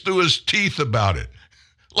lies through his teeth about it.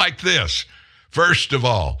 Like this: first of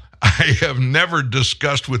all, I have never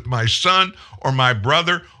discussed with my son or my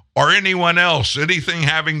brother or anyone else anything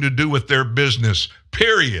having to do with their business,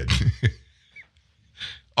 period.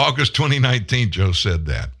 August 2019, Joe said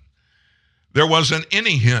that. There wasn't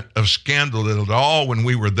any hint of scandal at all when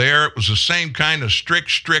we were there. It was the same kind of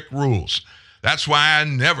strict rules. That's why I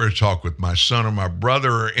never talk with my son or my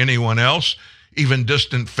brother or anyone else, even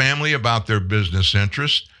distant family, about their business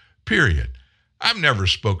interests, period. I've never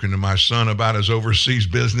spoken to my son about his overseas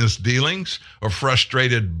business dealings or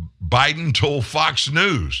frustrated Biden told Fox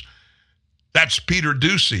News. That's Peter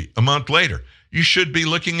Ducey a month later. You should be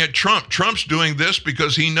looking at Trump. Trump's doing this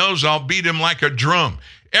because he knows I'll beat him like a drum.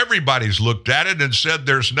 Everybody's looked at it and said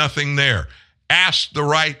there's nothing there. Ask the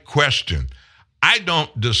right question. I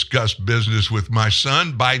don't discuss business with my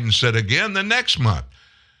son, Biden said again the next month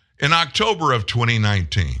in October of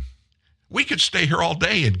 2019. We could stay here all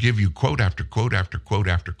day and give you quote after quote after quote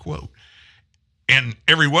after quote. And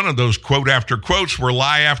every one of those quote after quotes were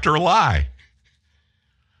lie after lie.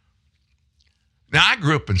 Now, I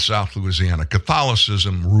grew up in South Louisiana.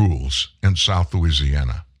 Catholicism rules in South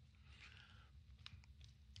Louisiana.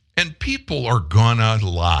 And people are going to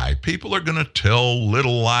lie. People are going to tell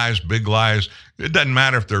little lies, big lies. It doesn't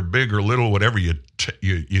matter if they're big or little, whatever you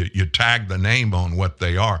tag the name on what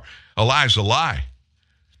they are. A lie's a lie.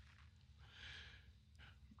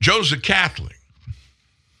 Joe's a Catholic.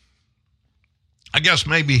 I guess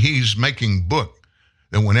maybe he's making book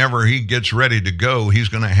that whenever he gets ready to go, he's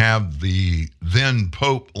going to have the then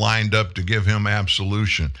Pope lined up to give him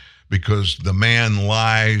absolution because the man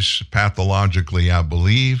lies pathologically, I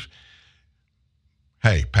believe.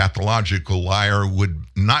 Hey, pathological liar would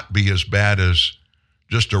not be as bad as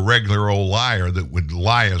just a regular old liar that would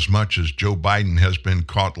lie as much as Joe Biden has been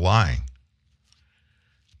caught lying.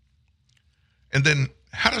 And then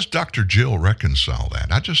how does Dr. Jill reconcile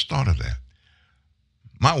that? I just thought of that.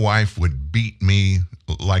 My wife would beat me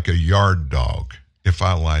like a yard dog if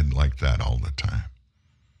I lied like that all the time.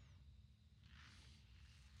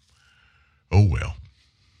 Oh, well.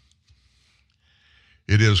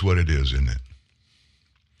 It is what it is, isn't it?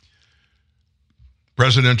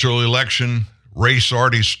 Presidential election race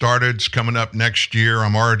already started. It's coming up next year.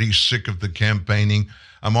 I'm already sick of the campaigning.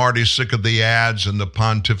 I'm already sick of the ads and the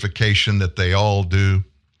pontification that they all do.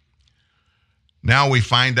 Now we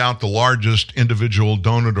find out the largest individual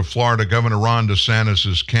donor to Florida, Governor Ron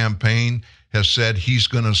DeSantis' campaign, has said he's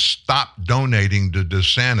going to stop donating to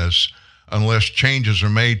DeSantis unless changes are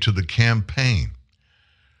made to the campaign.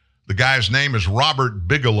 The guy's name is Robert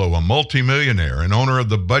Bigelow, a multimillionaire and owner of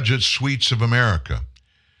the Budget Suites of America.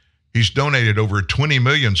 He's donated over $20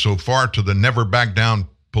 million so far to the Never Back Down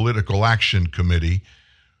Political Action Committee,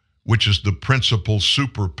 which is the principal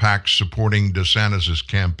super PAC supporting DeSantis'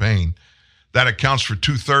 campaign. That accounts for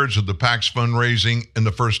 2/3 of the PAC's fundraising in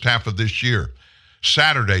the first half of this year.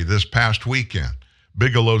 Saturday, this past weekend,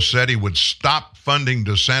 Bigelow said he would stop funding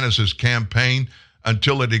DeSantis' campaign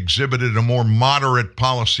until it exhibited a more moderate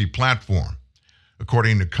policy platform,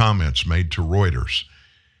 according to comments made to Reuters.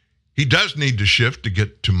 He does need to shift to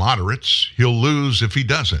get to moderates. He'll lose if he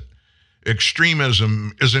doesn't.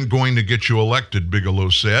 Extremism isn't going to get you elected, Bigelow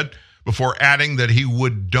said, before adding that he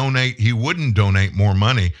wouldn't donate more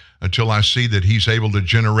money until I see that he's able to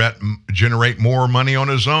generate more money on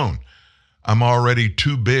his own. I'm already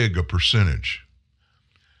too big a percentage.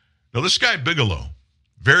 Now, this guy Bigelow,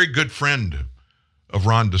 very good friend of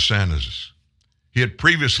Ron DeSantis. He had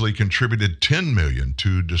previously contributed $10 million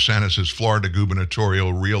to DeSantis' Florida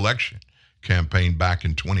gubernatorial reelection campaign back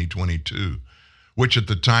in 2022, which at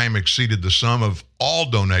the time exceeded the sum of all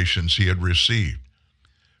donations he had received.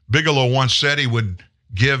 Bigelow once said he would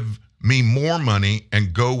give me more money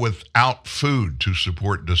and go without food to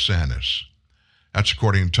support DeSantis. That's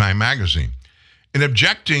according to Time magazine. In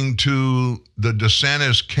objecting to the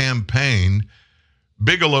DeSantis campaign,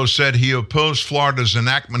 Bigelow said he opposed Florida's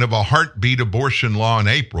enactment of a heartbeat abortion law in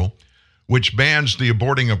April, which bans the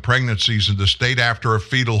aborting of pregnancies in the state after a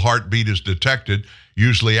fetal heartbeat is detected,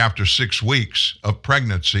 usually after 6 weeks of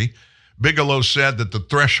pregnancy. Bigelow said that the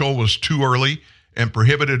threshold was too early and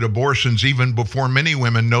prohibited abortions even before many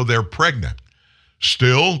women know they're pregnant.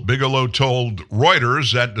 Still, Bigelow told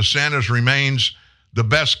Reuters that DeSantis remains the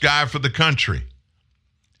best guy for the country.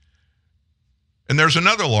 And there's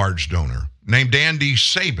another large donor named Andy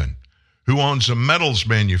Sabin, who owns a metals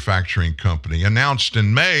manufacturing company, announced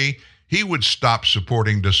in May he would stop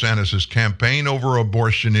supporting DeSantis' campaign over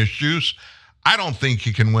abortion issues. I don't think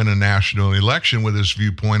he can win a national election with his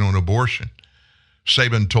viewpoint on abortion.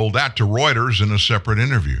 Sabin told that to Reuters in a separate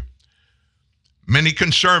interview. Many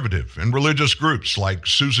conservative and religious groups like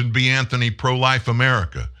Susan B. Anthony Pro-Life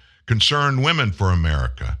America, Concerned Women for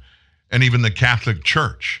America, and even the Catholic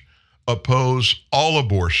Church oppose all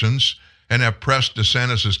abortions and have pressed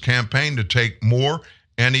DeSantis' campaign to take more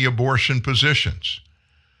anti-abortion positions.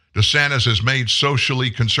 DeSantis has made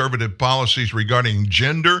socially conservative policies regarding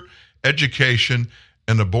gender, education,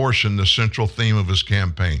 and abortion the central theme of his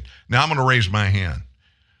campaign. Now I'm going to raise my hand.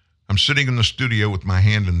 I'm sitting in the studio with my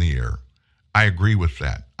hand in the air. I agree with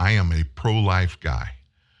that. I am a pro-life guy.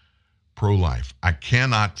 Pro-life. I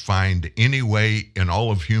cannot find any way in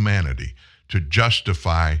all of humanity to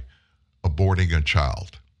justify aborting a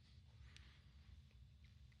child.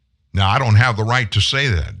 Now, I don't have the right to say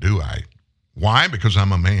that, do I? Why? Because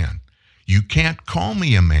I'm a man. You can't call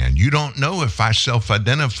me a man. You don't know if I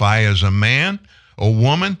self-identify as a man, a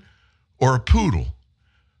woman, or a poodle.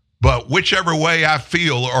 But whichever way I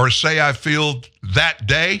feel or say I feel that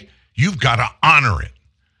day, you've got to honor it.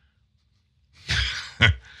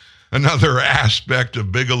 Another aspect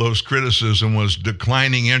of Bigelow's criticism was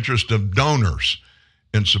declining interest of donors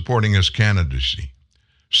in supporting his candidacy.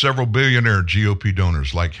 Several billionaire GOP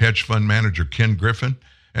donors like hedge fund manager Ken Griffin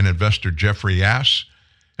and investor Jeffrey Ass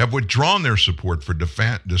have withdrawn their support for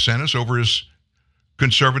DeSantis over his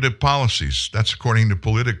conservative policies. That's according to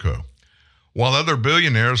Politico. While other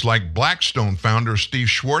billionaires like Blackstone founder Steve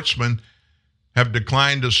Schwarzman have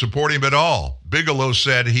declined to support him at all. Bigelow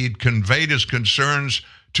said he'd conveyed his concerns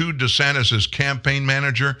to DeSantis' campaign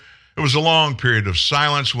manager, It was a long period of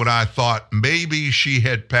silence when I thought maybe she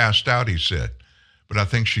had passed out, he said. But I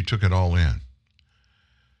think she took it all in.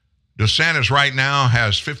 DeSantis right now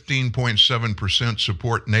has 15.7%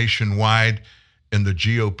 support nationwide in the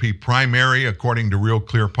GOP primary, according to Real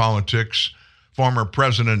Clear Politics. Former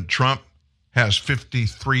President Trump has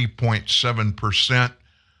 53.7%.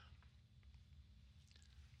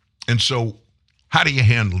 And so how do you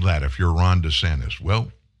handle that if you're Ron DeSantis?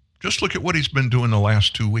 Well, just look at what he's been doing the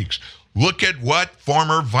last 2 weeks. Look at what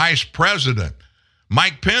former Vice President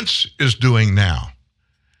Mike Pence is doing now.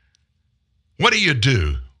 What do you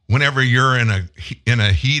do whenever you're in a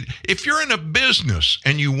heat? If you're in a business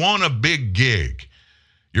and you want a big gig,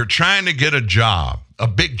 you're trying to get a job, a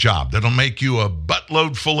big job that'll make you a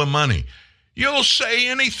buttload full of money, you'll say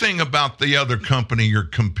anything about the other company you're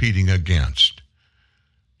competing against.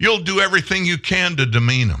 You'll do everything you can to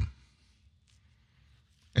demean them.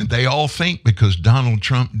 And they all think because Donald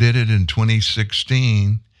Trump did it in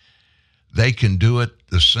 2016, they can do it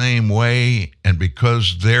the same way. And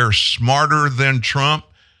because they're smarter than Trump,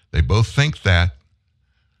 they both think that,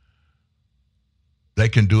 they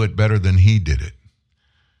can do it better than he did it.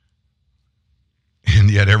 And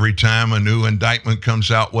yet every time a new indictment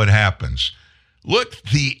comes out, what happens? Look,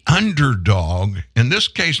 the underdog, in this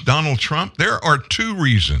case, Donald Trump, there are two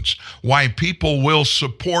reasons why people will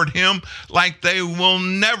support him like they will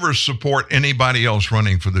never support anybody else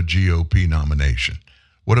running for the GOP nomination.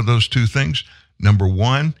 What are those two things? Number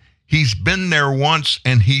one, he's been there once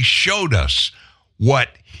and he showed us what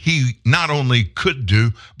he not only could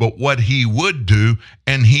do, but what he would do,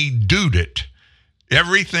 and he doed it.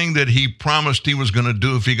 Everything that he promised he was going to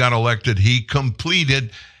do if he got elected, he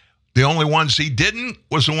completed. The only ones he didn't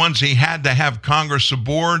was the ones he had to have Congress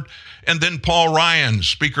aboard. And then Paul Ryan,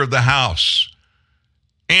 Speaker of the House,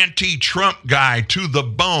 anti-Trump guy to the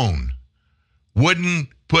bone, wouldn't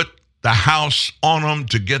put the House on him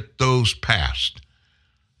to get those passed.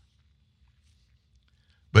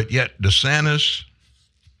 But yet DeSantis,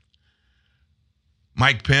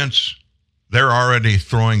 Mike Pence, they're already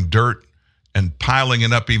throwing dirt and piling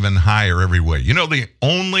it up even higher every way. You know, the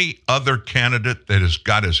only other candidate that has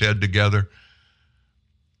got his head together,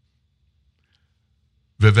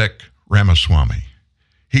 Vivek Ramaswamy.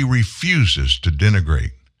 He refuses to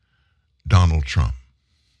denigrate Donald Trump.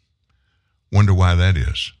 Wonder why that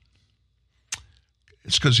is.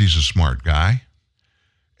 It's because he's a smart guy,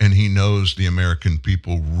 and he knows the American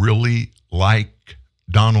people really like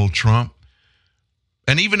Donald Trump.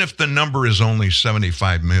 And even if the number is only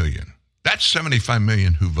 75 million, that's 75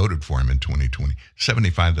 million who voted for him in 2020.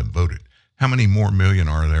 75 that voted. How many more million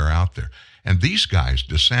are there out there? And these guys,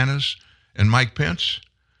 DeSantis and Mike Pence,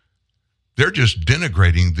 they're just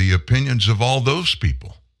denigrating the opinions of all those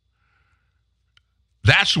people.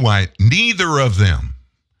 That's why neither of them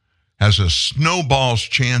has a snowball's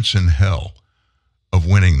chance in hell of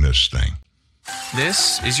winning this thing.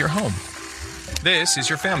 This is your home. This is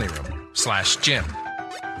your family room / gym.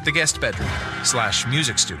 The guest bedroom /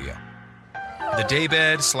 music studio. The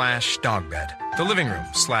daybed / dog bed. The living room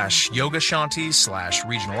 / yoga shanty /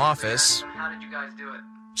 regional office. How did you guys do it?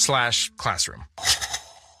 / classroom.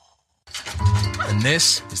 And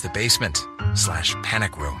this is the basement /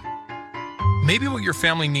 panic room. Maybe what your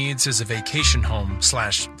family needs is a vacation home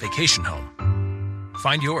 / vacation home.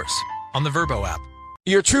 Find yours on the Vrbo app.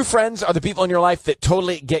 Your true friends are the people in your life that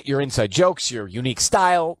totally get your inside jokes, your unique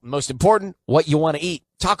style, most important, what you want to eat.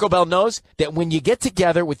 Taco Bell knows that when you get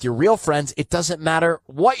together with your real friends, it doesn't matter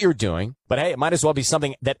what you're doing, but hey, it might as well be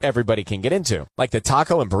something that everybody can get into, like the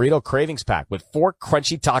Taco and Burrito Cravings Pack with 4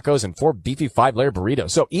 crunchy tacos and 4 beefy 5-layer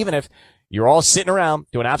burritos. So even if you're all sitting around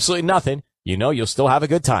doing absolutely nothing, you know you'll still have a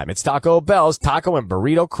good time. It's Taco Bell's Taco and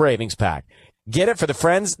Burrito Cravings Pack. Get it for the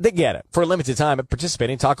friends that get it. For a limited time at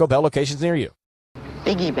participating Taco Bell locations near you.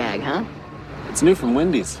 Biggie bag, huh? It's new from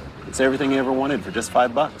Wendy's. It's everything you ever wanted for just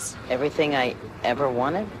 $5. Everything I ever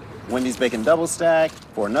wanted? Wendy's bacon double stack,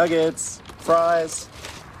 4 nuggets, fries,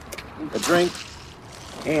 a drink,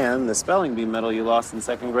 and the spelling bee medal you lost in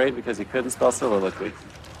 2nd grade because you couldn't spell soliloquy.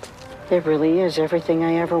 It really is everything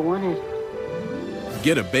I ever wanted.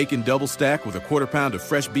 Get a bacon double stack with a 1/4 pound of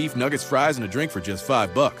fresh beef, nuggets, fries, and a drink for just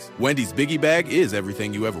 $5. Wendy's Biggie Bag is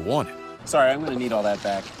everything you ever wanted. Sorry, I'm going to need all that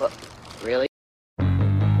back. Really?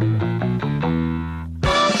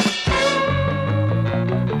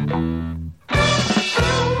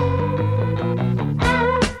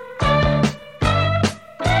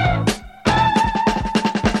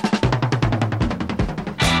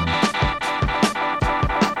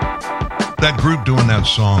 That group doing that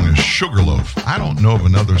song is Sugarloaf. I don't know of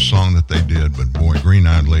another song that they did, but boy, Green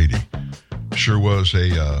Eyed Lady sure was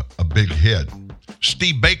a big hit.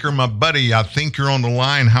 Steve Baker, my buddy, I think you're on the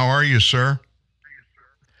line. How are you, sir?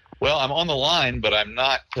 Well, I'm on the line, but I'm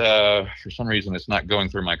not, for some reason, it's not going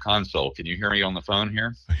through my console. Can you hear me on the phone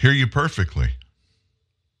here? I hear you perfectly.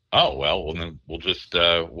 Oh, well then we'll just,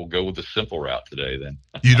 we'll go with the simple route today then.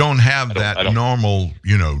 You don't have that normal,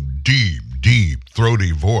 deep,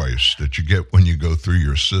 throaty voice that you get when you go through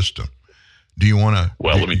your system. Do you want to?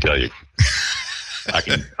 Well, let me tell you,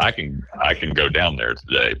 I can go down there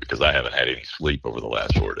today because I haven't had any sleep over the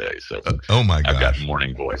last 4 days. So, oh my gosh. I've got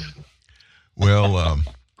morning voice. Well,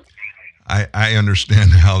 I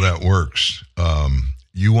understand how that works.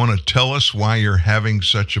 You want to tell us why you're having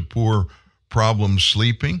such a poor problem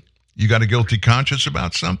sleeping? You got a guilty conscience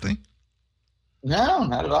about something? No,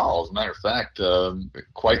 not at all. As a matter of fact,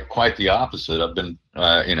 quite the opposite. I've been,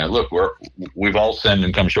 look, we've all sinned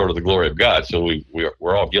and come short of the glory of God, so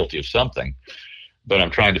we're all guilty of something. But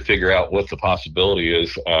I'm trying to figure out what the possibility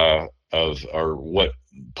is or what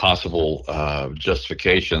possible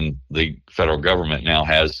justification the federal government now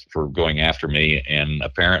has for going after me and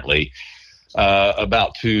apparently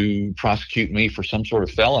about to prosecute me for some sort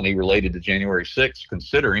of felony related to January 6th,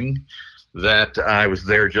 considering that I was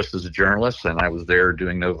there just as a journalist and I was there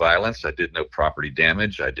doing no violence. I did no property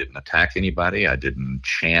damage. I didn't attack anybody. I didn't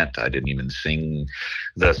chant. I didn't even sing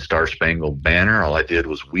the Star Spangled Banner. All I did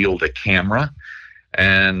was wield a camera.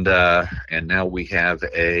 And now we have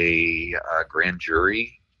a grand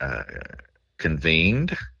jury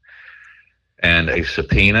convened and a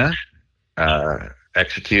subpoena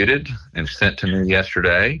executed and sent to me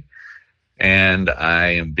yesterday. And I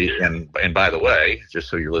am and by the way, just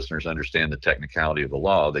so your listeners understand the technicality of the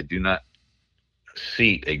law, they do not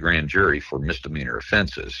seat a grand jury for misdemeanor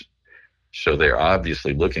offenses. So they're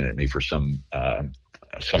obviously looking at me for some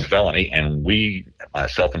felony, and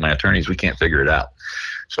myself and my attorneys, we can't figure it out.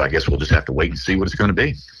 So I guess we'll just have to wait and see what it's going to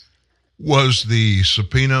be. Was the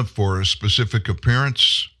subpoena for a specific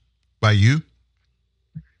appearance by you?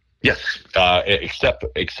 Yes, except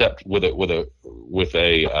with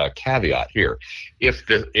a caveat here. If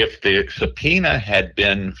the subpoena had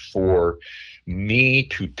been for me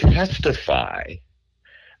to testify,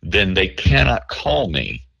 then they cannot call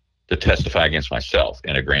me to testify against myself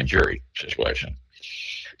in a grand jury situation.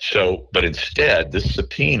 So, but instead, this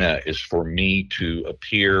subpoena is for me to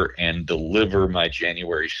appear and deliver my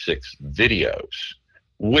January 6th videos,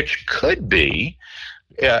 which could be,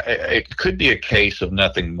 it could be a case of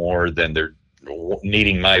nothing more than they're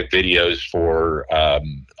needing my videos for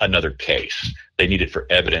another case. They need it for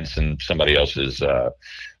evidence in somebody else's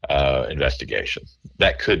investigation.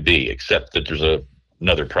 That could be, except that there's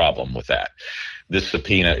another problem with that. This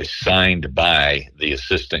subpoena is signed by the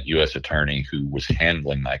assistant U.S. attorney who was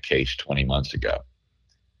handling my case 20 months ago.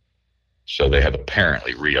 So they have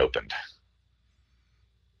apparently reopened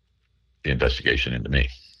the investigation into me.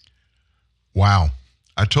 Wow.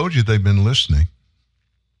 I told you they've been listening.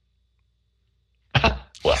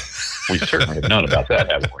 Well, we certainly have known about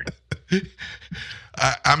that, haven't we?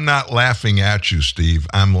 I'm not laughing at you, Steve.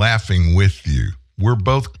 I'm laughing with you. We're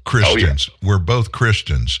both Christians. Oh, yeah. We're both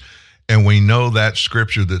Christians. And we know that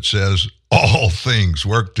scripture that says all things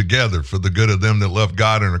work together for the good of them that love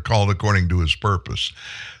God and are called according to his purpose.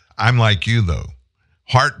 I'm like you, though.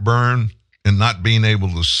 Heartburn and not being able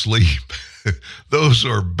to sleep, those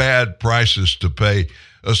are bad prices to pay,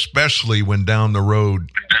 especially when down the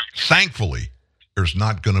road, thankfully, there's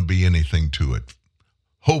not going to be anything to it.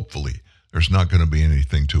 Hopefully, there's not going to be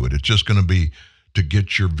anything to it. It's just going to be to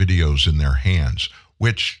get your videos in their hands,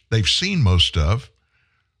 which they've seen most of.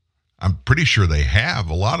 I'm pretty sure they have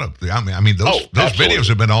a lot of. I mean, those videos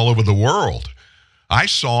have been all over the world. I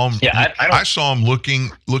saw them. Yeah, I saw them looking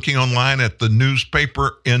online at the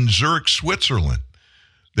newspaper in Zurich, Switzerland.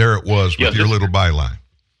 There it was with your little byline.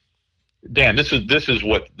 Dan, this is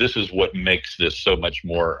what makes this so much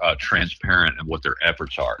more transparent and what their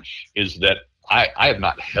efforts are. Is that I have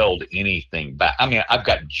not held anything back. I mean, I've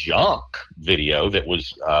got junk video that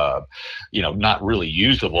was, not really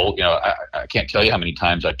usable. I can't tell you how many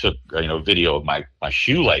times I took, video of my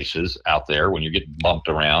shoelaces out there when you get bumped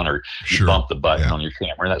around or you bump the button on your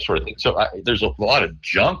camera, that sort of thing. So there's a lot of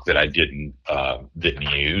junk that I didn't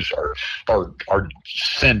use or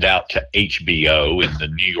send out to HBO and the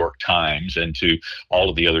New York Times and to all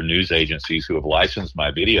of the other news agencies who have licensed my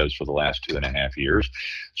videos for the last 2.5 years.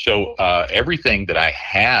 So everything that I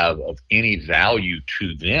have of any value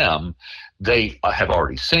to them, they have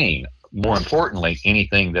already seen. More importantly,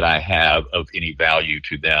 anything that I have of any value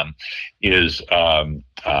to them is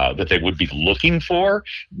that they would be looking for.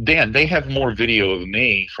 Dan, they have more video of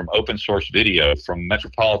me from open source video, from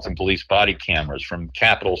Metropolitan Police body cameras, from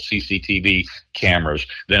Capitol CCTV cameras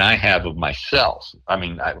than I have of myself. I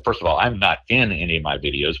mean, first of all, I'm not in any of my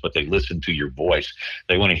videos, but they listen to your voice.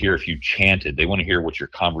 They want to hear if you chanted. They want to hear what your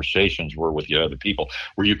conversations were with the other people.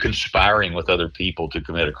 Were you conspiring with other people to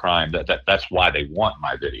commit a crime? That's why they want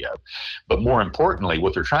my video. But more importantly,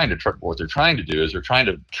 what they're trying to do is they're trying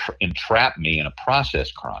to entrap me in a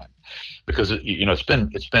process crime, because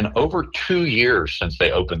it's been over 2 years since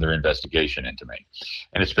they opened their investigation into me,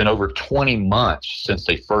 and it's been over 20 months since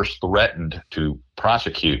they first threatened to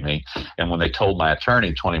prosecute me. And when they told my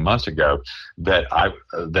attorney 20 months ago that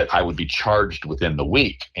I would be charged within the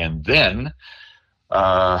week, and then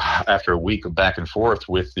after a week of back and forth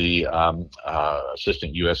with the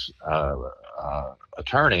assistant U.S.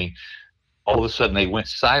 attorney, all of a sudden they went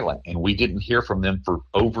silent, and we didn't hear from them for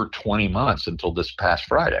over 20 months until this past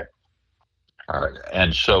Friday.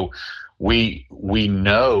 And so we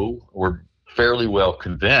know, we're fairly well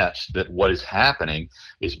convinced that what is happening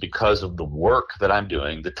is because of the work that I'm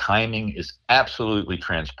doing. The timing is absolutely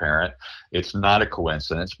transparent. It's not a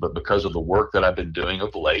coincidence, but because of the work that I've been doing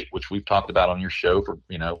of late, which we've talked about on your show for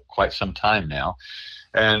quite some time now.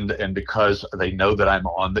 And because they know that I'm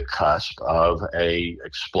on the cusp of a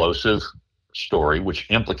explosive story which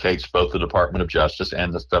implicates both the Department of Justice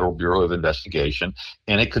and the Federal Bureau of Investigation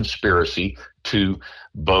in a conspiracy to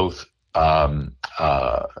both hide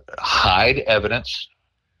evidence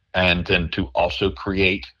and then to also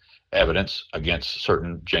create evidence against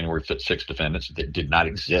certain January 6th defendants that did not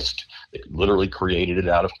exist. They literally created it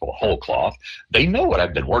out of whole cloth. They know what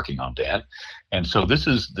I've been working on, Dan. And so this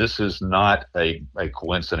is not a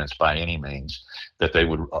coincidence by any means that they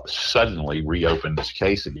would suddenly reopen this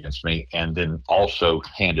case against me and then also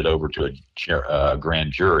hand it over to a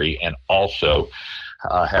grand jury, and also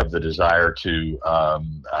have the desire to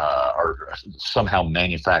or somehow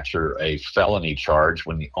manufacture a felony charge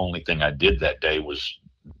when the only thing I did that day was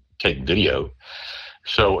take video.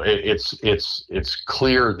 So it's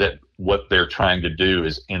clear that what they're trying to do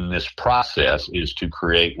is, in this process, is to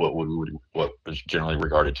create what is generally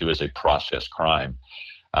regarded to as a process crime,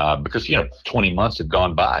 because 20 months have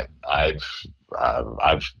gone by. I've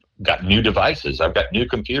got new devices. I've got new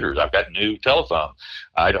computers. I've got new telephone.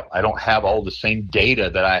 I don't have all the same data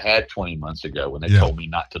that I had 20 months ago when they told me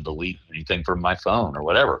not to delete anything from my phone or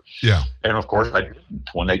whatever. Yeah. And of course I didn't.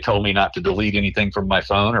 When they told me not to delete anything from my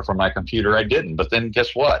phone or from my computer, I didn't. But then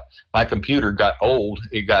guess what? My computer got old.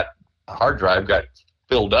 A hard drive got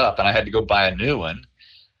filled up, and I had to go buy a new one.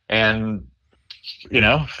 And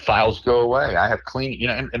files go away. I have clean,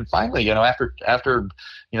 and finally, after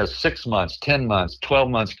 6 months, 10 months, 12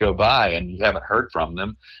 months go by and you haven't heard from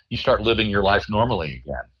them, you start living your life normally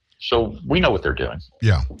again. So we know what they're doing.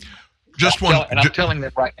 Yeah. I'm telling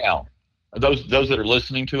them right now, those that are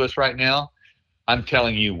listening to us right now, I'm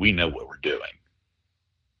telling you, we know what we're doing.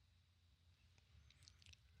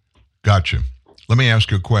 Gotcha. Let me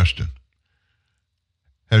ask you a question.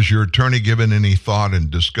 Has your attorney given any thought and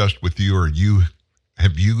discussed with you, or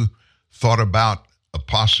have you thought about a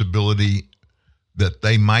possibility that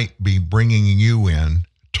they might be bringing you in,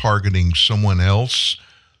 targeting someone else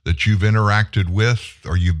that you've interacted with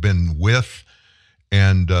or you've been with,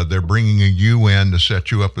 and they're bringing you in to set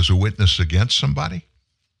you up as a witness against somebody?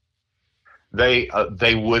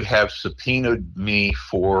 They would have subpoenaed me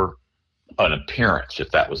for an appearance if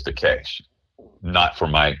that was the case, not for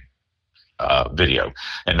my video.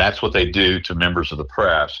 And that's what they do to members of the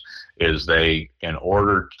press, is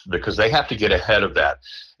because they have to get ahead of that.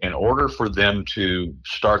 In order for them to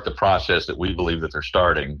start the process that we believe that they're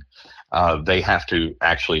starting, they have to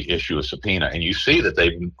actually issue a subpoena. And you see that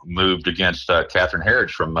they've moved against Catherine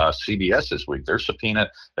Herridge from CBS this week. They've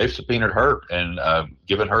subpoenaed her and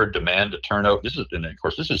given her a demand to turn over. And of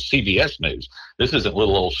course, this is CBS News. This isn't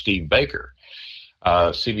little old Steve Baker.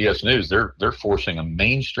 CBS News, they're forcing a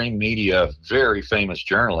mainstream media, very famous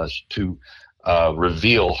journalist to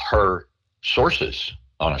reveal her sources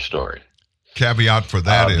on a story. Caveat for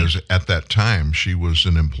that is, at that time, she was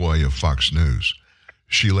an employee of Fox News.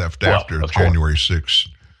 She left after January 6th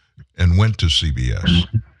and went to CBS.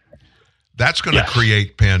 That's going to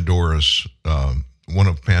create Pandora's, one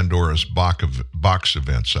of Pandora's box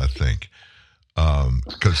events, I think.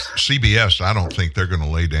 Because CBS, I don't think they're going to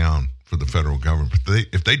lay down for the federal government. But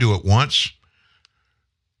if they do it once,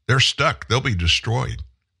 they're stuck. They'll be destroyed.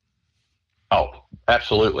 Oh,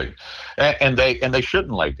 absolutely. And they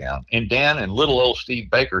shouldn't lay down. And Dan and little old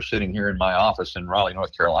Steve Baker sitting here in my office in Raleigh,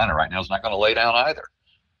 North Carolina right now is not going to lay down either.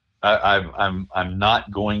 I'm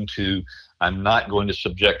not going to I'm not going to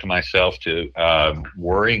subject myself to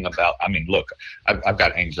worrying about. I mean, look, I've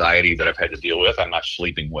got anxiety that I've had to deal with. I'm not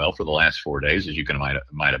sleeping well for the last 4 days, as you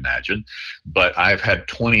might imagine. But I've had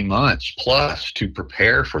 20 months plus to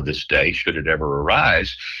prepare for this day, should it ever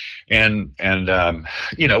arise. And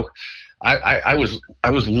you know, I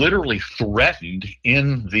was literally threatened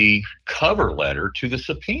in the cover letter to the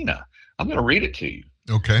subpoena. I'm going to read it to you.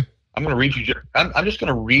 Okay. I'm going to read you. I'm just going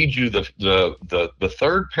to read you the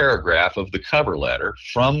third paragraph of the cover letter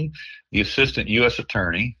from the Assistant U.S.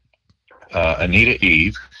 Attorney, Anita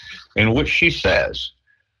Eve, in which she says,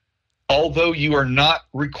 although you are not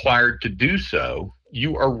required to do so,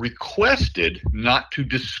 you are requested not to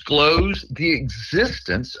disclose the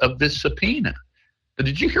existence of this subpoena.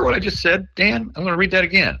 Did you hear what I just said, Dan? I'm going to read that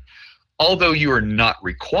again. Although you are not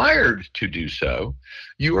required to do so,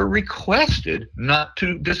 you are requested not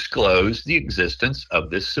to disclose the existence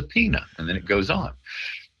of this subpoena. And then it goes on.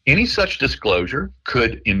 Any such disclosure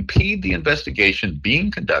could impede the investigation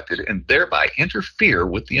being conducted and thereby interfere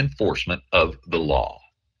with the enforcement of the law.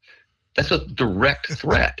 That's a direct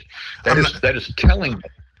threat. That is telling.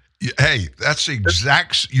 Hey,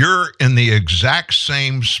 you're in the exact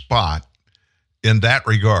same spot in that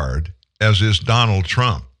regard as is Donald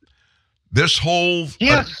Trump. This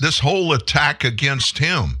whole attack against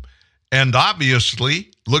him, and obviously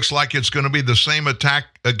looks like it's going to be the same attack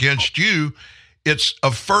against you. It's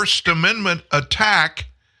a First Amendment attack.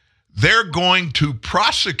 They're going to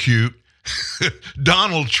prosecute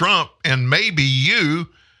Donald Trump and maybe you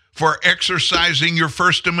for exercising your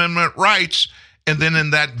First Amendment rights. And then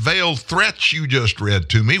in that veiled threats you just read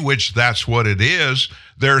to me, which that's what it is,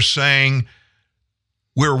 they're saying,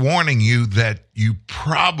 we're warning you that you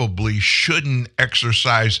probably shouldn't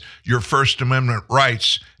exercise your First Amendment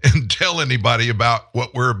rights and tell anybody about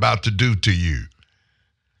what we're about to do to you.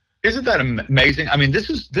 Isn't that amazing? I mean, this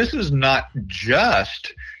is not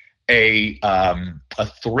just a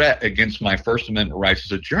threat against my First Amendment rights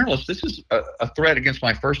as a journalist. This is a threat against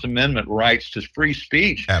my First Amendment rights to free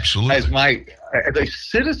speech. Absolutely. As a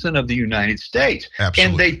citizen of the United States.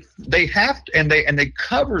 Absolutely. And they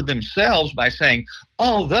cover themselves by saying,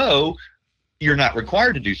 although you're not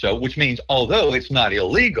required to do so, which means although it's not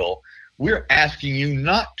illegal, we're asking you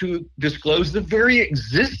not to disclose the very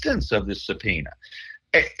existence of this subpoena.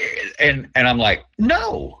 And I'm like,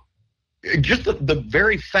 no. Just the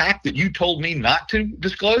very fact that you told me not to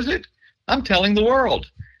disclose it, I'm telling the world.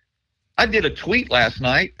 I did a tweet last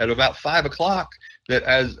night at about 5 o'clock that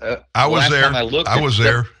I was there.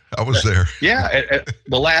 Yeah, at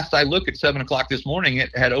the last I looked at 7 o'clock this morning,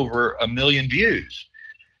 it had over 1 million views,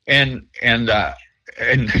 and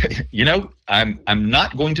you know, I'm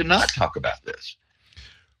not going to not talk about this.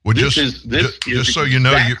 Well, just so you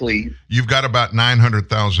know, you've got about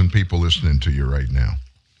 900,000 people listening to you right now.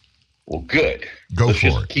 Well, good. Let's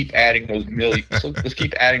for it. Keep adding those millions. Let's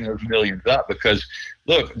keep adding those millions up, because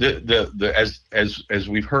look, as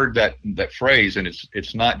we've heard that phrase, and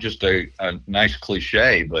it's not just a nice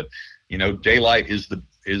cliche, but you know, daylight is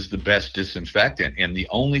the best disinfectant, and the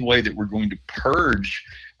only way that we're going to purge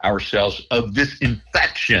ourselves of this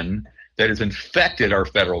infection that has infected our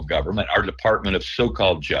federal government, our Department of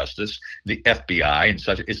so-called Justice, the FBI, and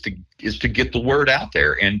such, is to get the word out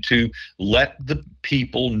there and to let the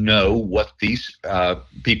people know what these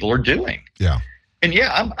people are doing. Yeah. And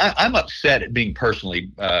yeah, I'm upset at being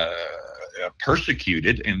personally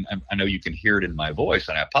persecuted, and I know you can hear it in my voice,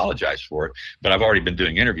 and I apologize for it. But I've already been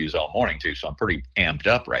doing interviews all morning too, so I'm pretty amped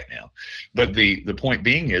up right now. But the point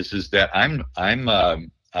being is that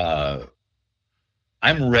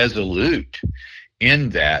I'm resolute in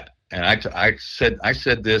that, and I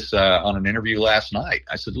said this on an interview last night.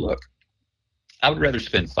 I said, look, I would rather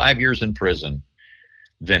spend 5 years in prison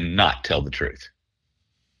than not tell the truth.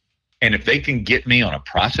 And if they can get me on a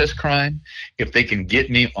process crime, if they can get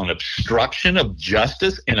me on obstruction of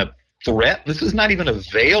justice and a threat, this is not even a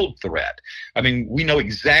veiled threat. I mean, we know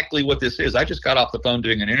exactly what this is. I just got off the phone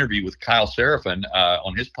doing an interview with Kyle Seraphin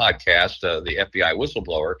on his podcast, the FBI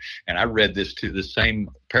Whistleblower, and I read the same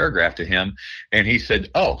paragraph to him, and he said,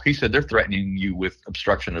 they're threatening you with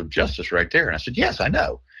obstruction of justice right there. And I said, yes, I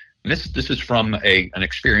know. And this is from an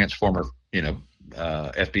experienced former,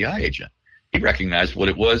 FBI agent. He recognized what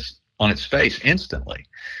it was on its face instantly,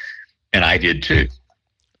 and I did too.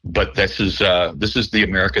 But this is the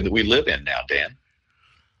America that we live in now, Dan.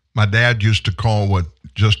 My dad used to call what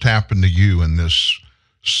just happened to you in this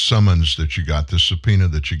summons that you got, this subpoena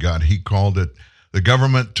that you got, he called it, the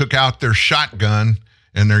government took out their shotgun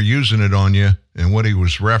and they're using it on you. And what he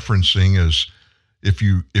was referencing is if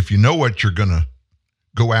you know what you're going to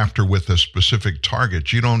go after with a specific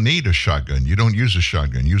target, you don't need a shotgun. You don't use a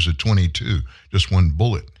shotgun. Use a 22, just one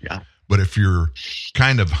bullet. Yeah. But if you're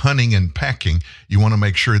kind of hunting and pecking, you want to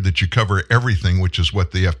make sure that you cover everything, which is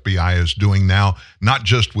what the FBI is doing now, not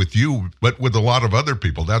just with you, but with a lot of other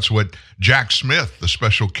people. That's what Jack Smith, the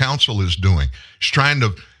special counsel, is doing. He's trying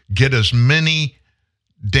to get as many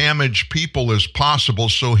damaged people as possible.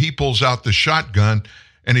 So he pulls out the shotgun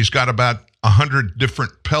and he's got about 100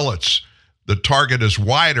 different pellets. The target is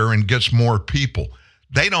wider and gets more people.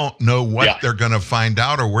 They don't know what they're going to find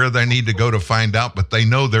out or where they need to go to find out, but they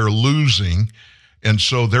know they're losing, and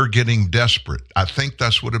so they're getting desperate. I think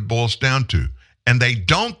that's what it boils down to. And they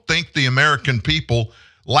don't think the American people,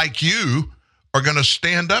 like you, are going to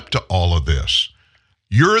stand up to all of this.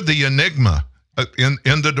 You're the enigma in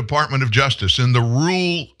the Department of Justice, in the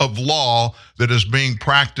rule of law that is being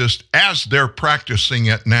practiced as they're practicing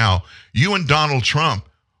it now. You and Donald Trump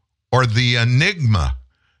are the enigma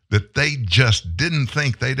that they just didn't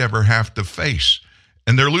think they'd ever have to face.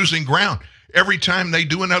 And they're losing ground. Every time they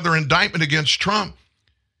do another indictment against Trump,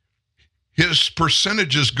 his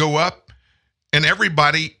percentages go up, and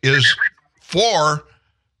everybody is for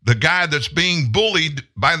the guy that's being bullied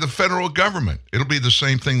by the federal government. It'll be the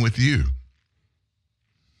same thing with you.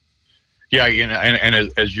 Yeah, and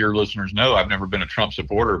as your listeners know, I've never been a Trump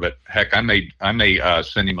supporter, but heck, I may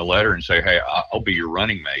send him a letter and say, "Hey, I'll be your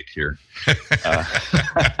running mate here."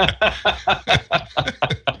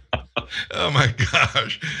 Oh my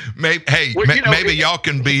gosh! Maybe y'all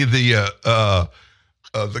can be the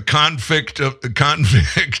convict of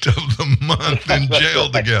the month in jail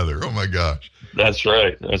together. Oh my gosh! That's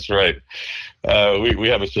right. That's right. We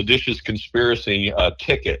have a seditious conspiracy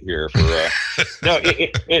ticket here for no.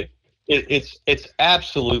 It's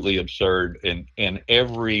absolutely absurd in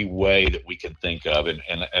every way that we can think of. And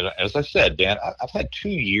as I said, Dan, I've had 2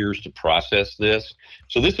 years to process this.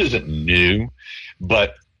 So this isn't new.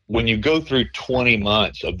 But when you go through 20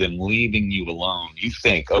 months of them leaving you alone, you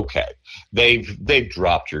think, okay, they've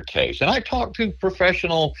dropped your case. And I talked to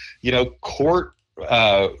professional, court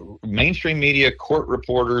mainstream media, court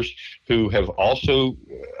reporters who have also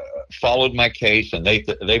followed my case, and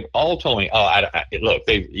they've all told me, look,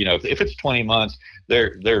 if it's 20 months,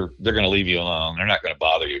 they're going to leave you alone. They're not going to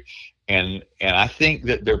bother you. And I think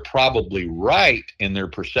that they're probably right in their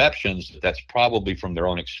perceptions. That's probably from their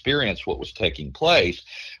own experience what was taking place,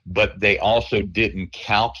 but they also didn't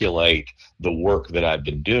calculate the work that I've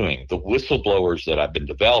been doing, the whistleblowers that I've been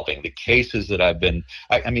developing, the cases that I've been,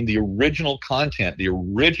 the original content, the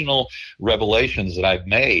original revelations that I've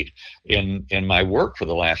made in my work for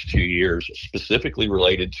the last 2 years, specifically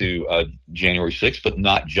related to January 6th, but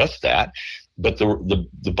not just that. But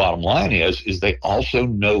the bottom line is they also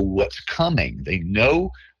know what's coming. They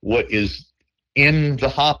know what is in the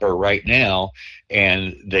hopper right now,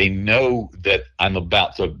 and they know that I'm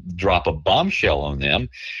about to drop a bombshell on them.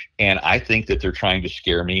 And I think that they're trying to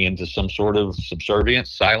scare me into some sort of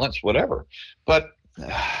subservience, silence, whatever. But,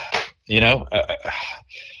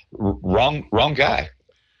 wrong guy.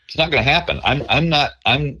 It's not going to happen. I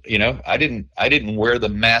didn't wear the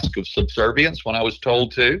mask of subservience when I was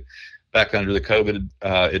told to. Back under the COVID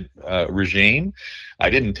regime. I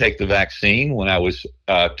didn't take the vaccine when I was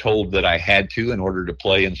told that I had to in order to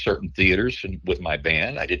play in certain theaters with my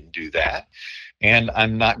band. I didn't do that. And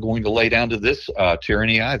I'm not going to lay down to this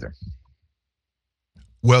tyranny either.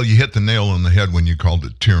 Well, you hit the nail on the head when you called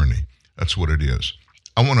it tyranny. That's what it is.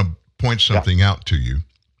 I want to point something out to you.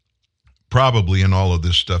 Probably in all of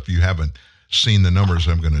this stuff, you haven't seen the numbers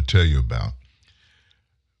I'm going to tell you about.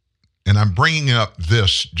 And I'm bringing up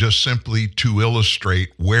this just simply to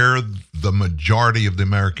illustrate where the majority of the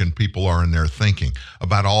American people are in their thinking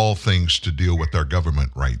about all things to deal with our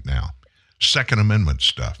government right now. Second Amendment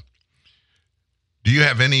stuff. Do you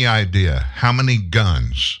have any idea how many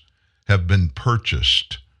guns have been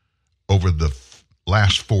purchased over the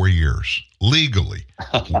last 4 years legally?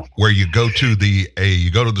 Where you go to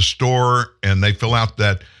the store and they fill out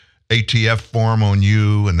that ATF form on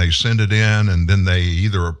you and they send it in, and then they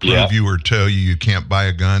either approve you or tell you can't buy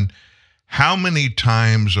a gun. How many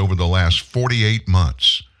times over the last 48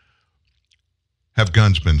 months have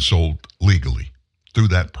guns been sold legally through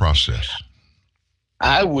that process?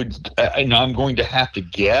 I'm going to have to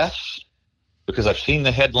guess, because I've seen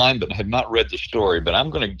the headline but have not read the story, but I'm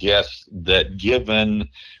going to guess that given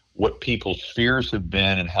what people's fears have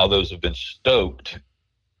been and how those have been stoked,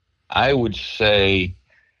 I would say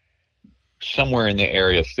somewhere in the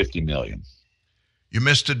area of 50 million. You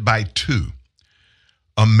missed it by 2.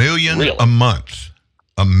 1 million really? A month.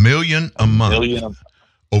 1 million a month.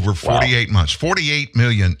 Over 48 months. 48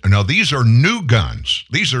 million. Now, these are new guns.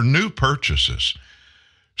 These are new purchases.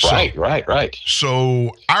 Right.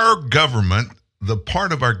 So our government, the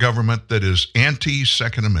part of our government that is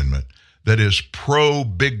anti-Second Amendment, that is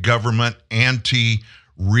pro-big government,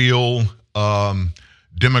 anti-real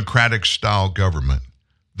democratic-style government,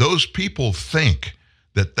 those people think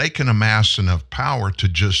that they can amass enough power to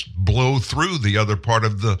just blow through the other part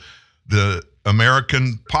of the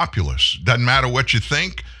American populace. Doesn't matter what you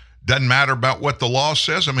think. Doesn't matter about what the law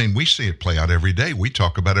says. I mean, we see it play out every day. We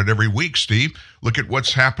talk about it every week, Steve. Look at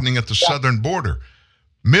what's happening at the southern border.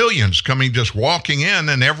 Millions coming, just walking in,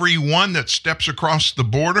 and every one that steps across the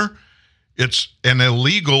border, it's an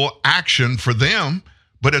illegal action for them,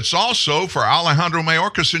 but it's also for Alejandro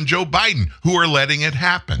Mayorkas and Joe Biden, who are letting it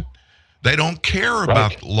happen. They don't care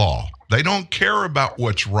about law. They don't care about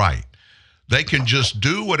what's right. They can just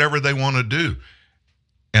do whatever they want to do.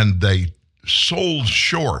 And they sold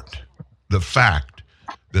short the fact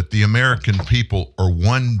that the American people are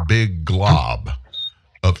one big glob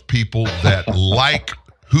of people that like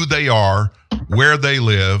who they are, where they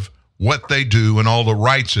live, what they do, and all the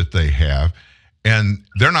rights that they have. And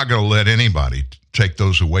they're not going to let anybody take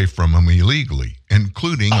those away from them illegally,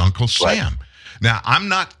 including Uncle Sam. Now, I'm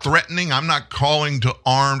not threatening. I'm not calling to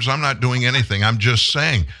arms. I'm not doing anything. I'm just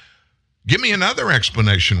saying, give me another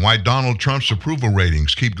explanation why Donald Trump's approval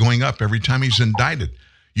ratings keep going up every time he's indicted.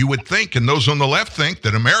 You would think, and those on the left think,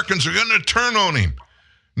 that Americans are going to turn on him.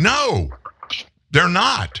 No, they're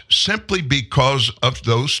not, simply because of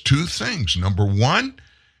those two things. Number one,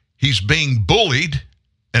 he's being bullied,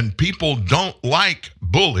 and people don't like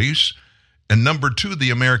bullies. And number two, the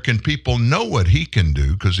American people know what he can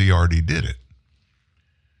do because he already did it.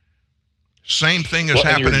 Same thing is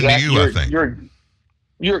happening to you, I think.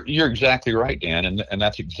 You're exactly right, Dan, and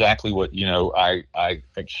that's exactly what I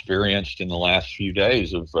experienced in the last few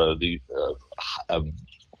days of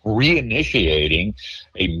reinitiating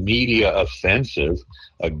a media offensive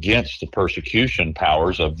against the persecution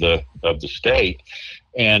powers of the state.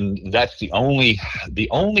 And that's the only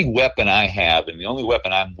weapon I have, and the only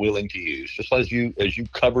weapon I'm willing to use. Just as you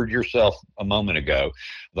covered yourself a moment ago,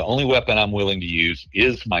 the only weapon I'm willing to use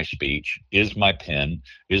is my speech, is my pen,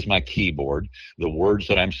 is my keyboard. The words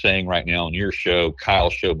that I'm saying right now on your show,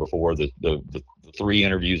 Kyle's show before, the 3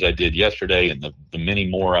 interviews I did yesterday, and the many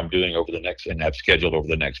more I'm doing over the next, and I've scheduled over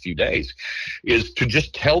the next few days, is to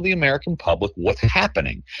just tell the American public what's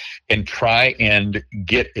happening and try and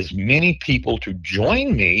get as many people to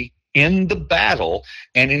join me in the battle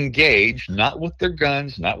and engage, not with their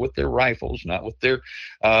guns, not with their rifles, not with their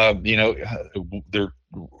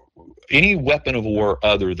any weapon of war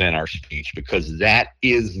other than our speech, because that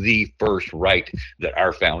is the first right that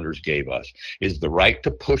our founders gave us, is the right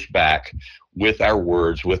to push back with our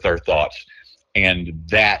words, with our thoughts. And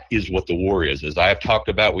that is what the war is. As I have talked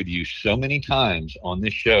about with you so many times on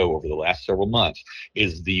this show over the last several months,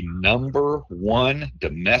 is the number one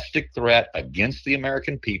domestic threat against the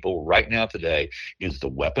American people right now today is the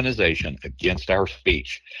weaponization against our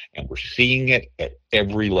speech. And we're seeing it at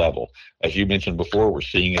every level. As you mentioned before, we're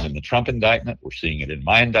seeing it in the Trump indictment. We're seeing it in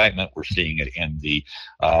my indictment. We're seeing it in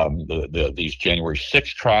these January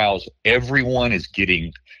 6th trials. Everyone is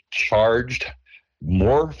getting charged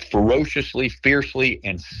more ferociously, fiercely,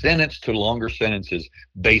 and sentenced to longer sentences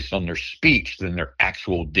based on their speech than their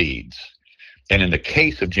actual deeds. And in the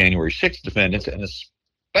case of January 6th defendants, and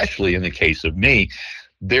especially in the case of me,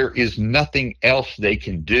 there is nothing else they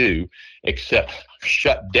can do except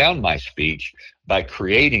shut down my speech by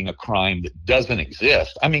creating a crime that doesn't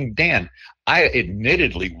exist. I mean, Dan, I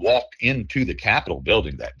admittedly walked into the Capitol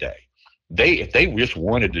building that day. If they just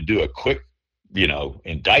wanted to do a quick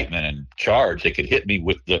indictment and charge, they could hit me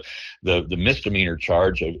with the misdemeanor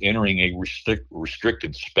charge of entering a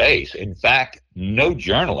restricted space. In fact, no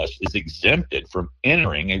journalist is exempted from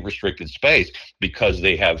entering a restricted space because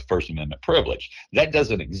they have First Amendment privilege. That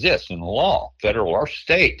doesn't exist in the law, federal or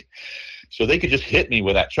state. So they could just hit me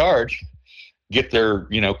with that charge, get their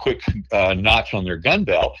quick notch on their gun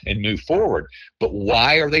belt, and move forward. But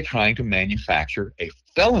why are they trying to manufacture a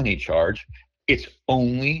felony charge? It's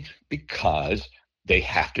only because they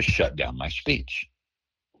have to shut down my speech.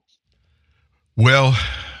 Well,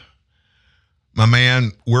 my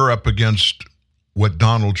man, we're up against what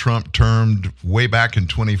Donald Trump termed way back in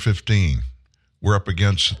 2015. We're up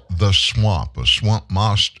against the swamp, a swamp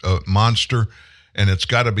monster, and it's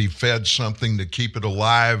got to be fed something to keep it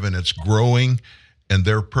alive, and it's growing, and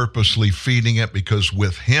they're purposely feeding it because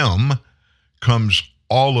with him comes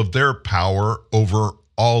all of their power over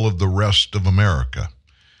all of the rest of America.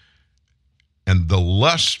 And the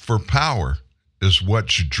lust for power is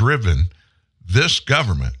what's driven this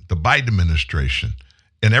government, the Biden administration,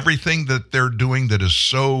 and everything that they're doing that is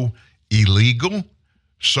so illegal,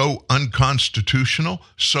 so unconstitutional,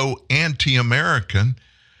 so anti-American.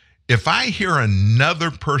 If I hear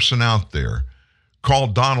another person out there call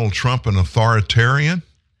Donald Trump an authoritarian,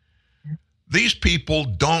 these people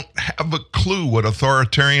don't have a clue what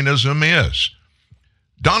authoritarianism is.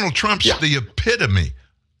 Donald Trump's the epitome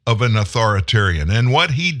of an authoritarian, and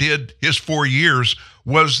what he did his 4 years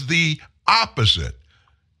was the opposite,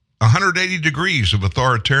 180 degrees of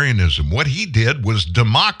authoritarianism. What he did was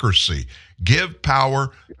democracy, give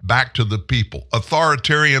power back to the people.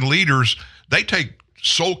 Authoritarian leaders, they take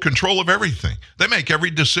sole control of everything. They make every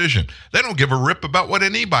decision. They don't give a rip about what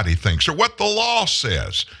anybody thinks or what the law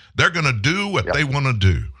says. They're going to do what they want to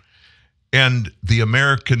do. And the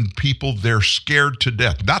American people, they're scared to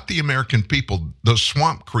death. Not the American people, the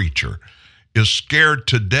swamp creature is scared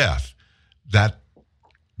to death that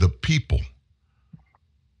the people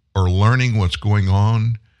are learning what's going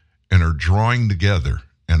on and are drawing together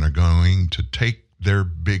and are going to take their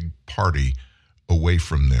big party away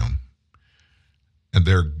from them. And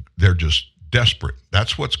they're just desperate.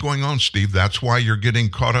 That's what's going on, Steve. That's why you're getting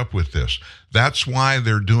caught up with this. That's why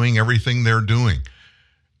they're doing everything they're doing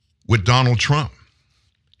with Donald Trump.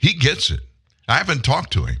 He gets it. I haven't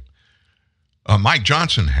talked to him. Mike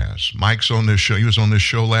Johnson has. Mike's on this show. He was on this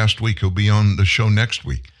show last week. He'll be on the show next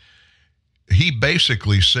week. He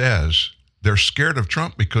basically says they're scared of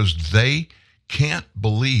Trump because they can't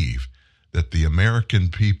believe that the American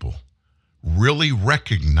people really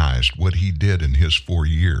recognized what he did in his 4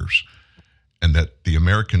 years, and that the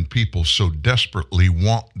American people so desperately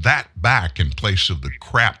want that back in place of the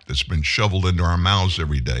crap that's been shoveled into our mouths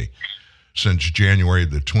every day since January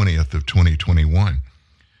the 20th of 2021.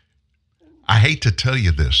 I hate to tell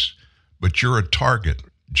you this, but you're a target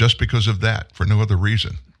just because of that, for no other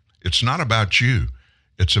reason. It's not about you.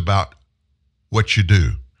 It's about what you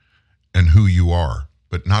do and who you are,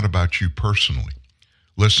 but not about you personally.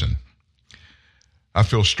 Listen, I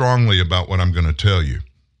feel strongly about what I'm going to tell you.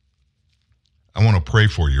 I want to pray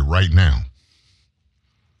for you right now.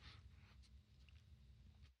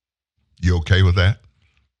 You okay with that?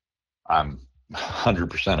 I'm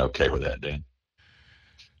 100% okay with that, Dan.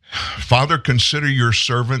 Father, consider your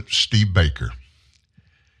servant, Steve Baker.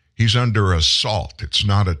 He's under assault. It's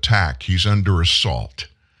not attack. He's under assault.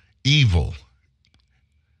 Evil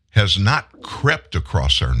has not crept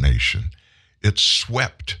across our nation. It's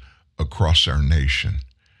swept across our nation.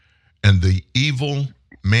 And the evil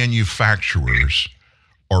manufacturers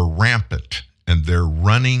are rampant, and they're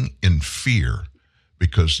running in fear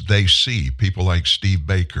because they see people like Steve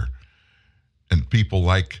Baker and people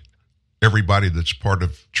like everybody that's part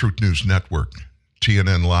of Truth News Network,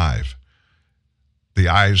 TNN Live. The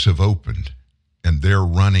eyes have opened, and they're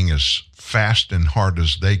running as fast and hard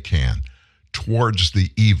as they can towards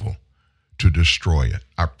the evil to destroy it.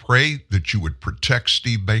 I pray that you would protect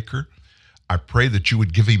Steve Baker. I pray that you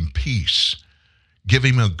would give him peace, give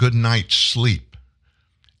him a good night's sleep,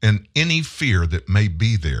 and any fear that may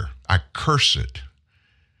be there, I curse it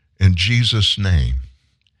in Jesus' name.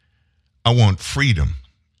 I want freedom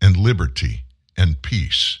and liberty and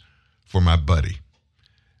peace for my buddy.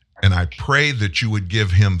 And I pray that you would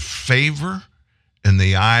give him favor in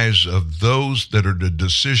the eyes of those that are the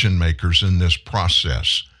decision makers in this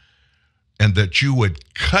process, and that you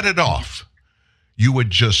would cut it off. You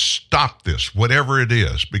would just stop this, whatever it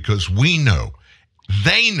is, because we know,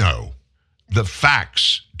 they know, the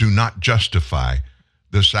facts do not justify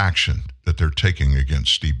this action that they're taking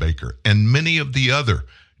against Steve Baker and many of the other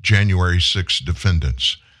January 6th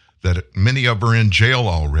defendants, that many of are in jail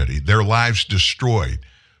already, their lives destroyed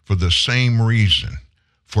for the same reason,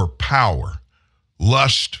 for power,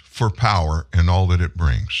 lust for power, and all that it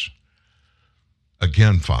brings.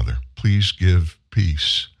 Again, Father, please give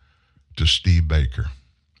peace to Steve Baker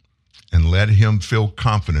and let him feel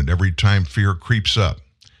confident every time fear creeps up.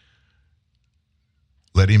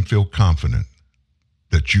 Let him feel confident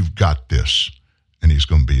that you've got this and he's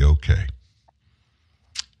going to be okay.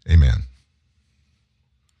 Amen.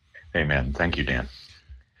 Amen. Thank you, Dan.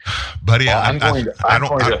 Buddy, I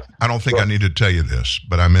don't think I need to tell you this,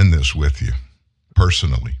 but I'm in this with you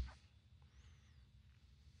personally.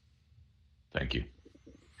 Thank you.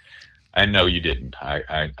 I know you didn't.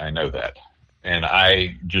 I know that. And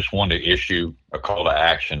I just want to issue a call to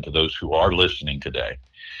action to those who are listening today.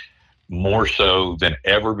 More so than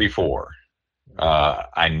ever before,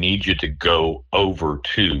 I need you to go over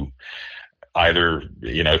to either,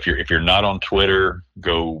 if you're not on Twitter,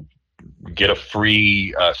 go get a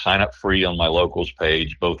free, sign up free on my locals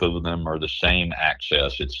page. Both of them are the same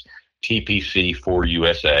access. It's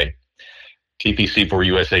TPC4USA.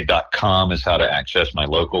 TPC4USA.com is how to access my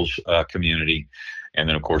locals community. And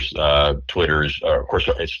then, of course, Twitter is, of course,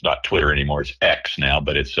 it's not Twitter anymore. It's X now,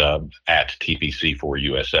 but it's at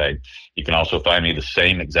TPC4USA. You can also find me the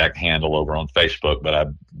same exact handle over on Facebook, but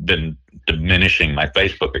I've been diminishing my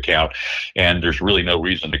Facebook account, and there's really no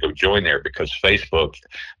reason to go join there, because Facebook,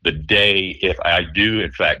 the day if I do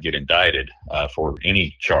in fact get indicted for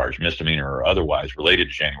any charge, misdemeanor or otherwise related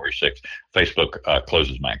to January 6th, Facebook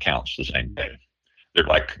closes my accounts the same day. They're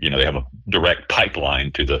like, they have a direct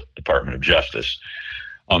pipeline to the Department of Justice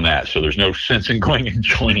on that. So there's no sense in going and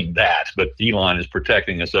joining that. But Elon is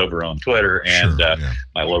protecting us over on Twitter, and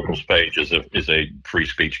my locals page is a free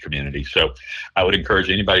speech community. So I would encourage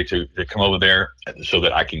anybody to come over there so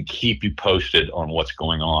that I can keep you posted on what's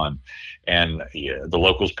going on. And the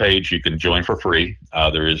locals page, you can join for free.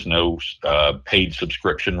 There is no paid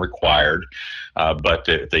subscription required. But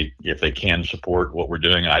if they can support what we're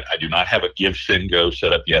doing, I do not have a Give, Send, Go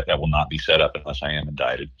set up yet. That will not be set up unless I am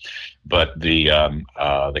indicted. But they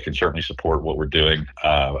can certainly support what we're doing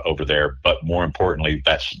over there. But more importantly,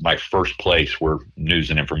 that's my first place where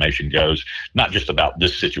news and information goes, not just about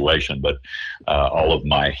this situation, but all of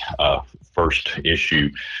my first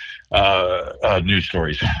issue news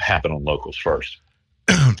stories happen on locals first.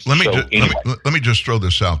 Let me just throw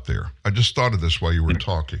this out there. I just thought of this while you were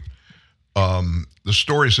talking. The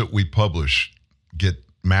stories that we publish get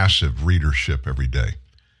massive readership every day.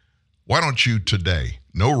 Why don't you today,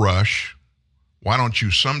 no rush, why don't you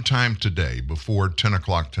sometime today before 10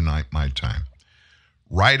 o'clock tonight, my time,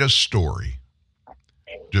 write a story.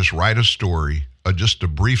 Just write a story, just a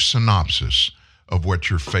brief synopsis of what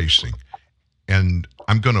you're facing. And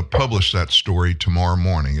I'm going to publish that story tomorrow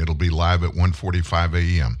morning. It'll be live at 1:45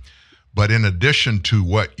 a.m. But in addition to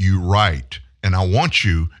what you write, and I want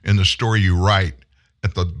you, in the story you write,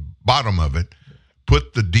 at the bottom of it,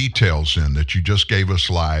 put the details in that you just gave us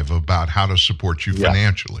live about how to support you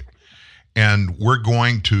financially. And we're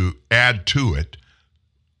going to add to it.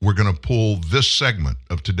 We're going to pull this segment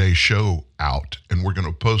of today's show out, and we're going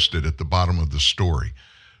to post it at the bottom of the story.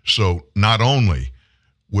 So not only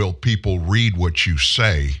will people read what you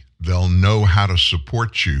say, they'll know how to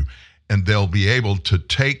support you, and they'll be able to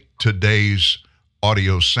take today's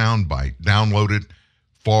audio soundbite, download it,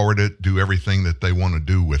 forward it, do everything that they want to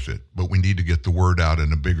do with it. But we need to get the word out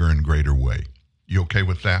in a bigger and greater way. You okay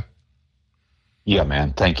with that? Yeah,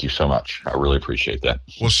 man. Thank you so much. I really appreciate that.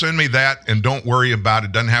 Well, send me that, and don't worry about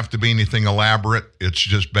it. Doesn't have to be anything elaborate. It's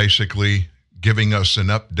just basically giving us an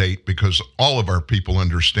update, because all of our people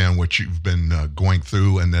understand what you've been going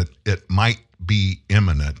through, and that it might be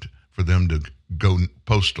imminent for them to go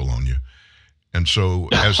postal on you. And so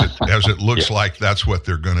as it looks like that's what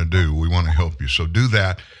they're going to do, we want to help you. So do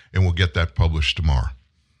that, and we'll get that published tomorrow.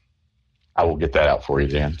 I will get that out for you,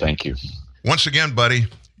 Dan. Thank you. Once again, buddy,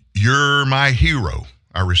 you're my hero.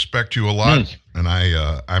 I respect you a lot, and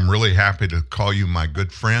I'm really happy to call you my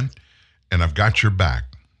good friend, and I've got your back.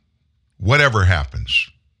 Whatever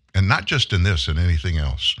happens, and not just in this and anything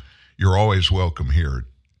else, you're always welcome here at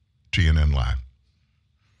TNN Live.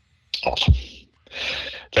 Awesome.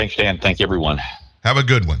 Thanks, Dan. Thank you, everyone. Have a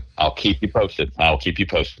good one. I'll keep you posted. All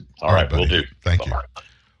right, buddy. We'll do. Thank you.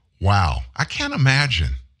 Wow. I can't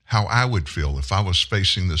imagine how I would feel if I was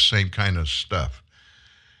facing the same kind of stuff.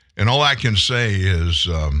 And all I can say is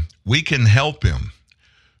we can help him.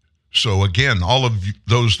 So again, all of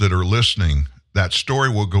those that are listening, that story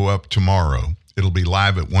will go up tomorrow. It'll be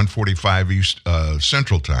live at 1:45 East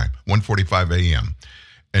Central Time, 1:45 a.m.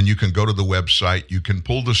 And you can go to the website. You can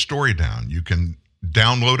pull the story down. You can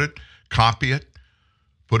download it, copy it,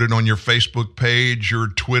 put it on your Facebook page, your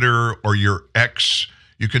Twitter, or your X.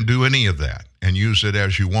 You can do any of that and use it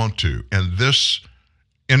as you want to. And this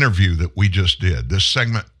interview that we just did, this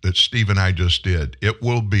segment that Steve and I just did, it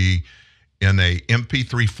will be in a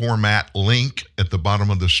MP3 format link at the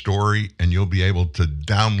bottom of the story, and you'll be able to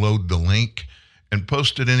download the link and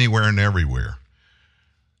post it anywhere and everywhere.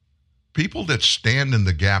 People that stand in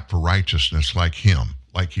the gap for righteousness like him,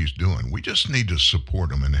 like he's doing, we just need to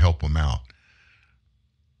support him and help him out.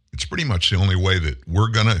 It's pretty much the only way that we're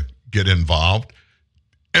going to get involved,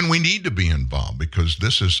 and we need to be involved because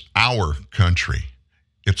this is our country.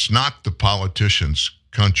 It's not the politicians'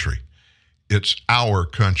 country. It's our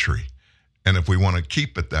country. And if we want to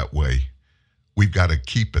keep it that way, we've got to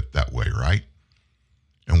keep it that way, right?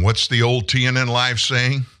 And what's the old TNN Live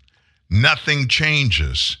saying? Nothing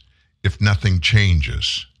changes if nothing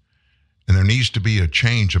changes. And there needs to be a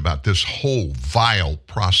change about this whole vile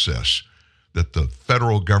process that the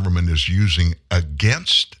federal government is using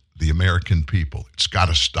against the American people. It's got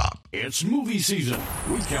to stop. It's movie season.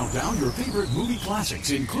 We count down your favorite movie classics,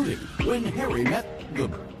 including When Harry Met the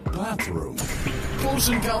Bathroom, Close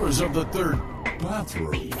Encounters of the Third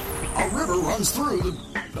Bathroom. A river runs through the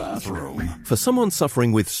bathroom. For someone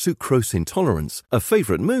suffering with sucrose intolerance, a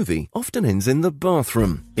favorite movie often ends in the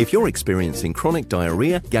bathroom. If you're experiencing chronic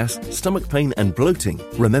diarrhea, gas, stomach pain, and bloating,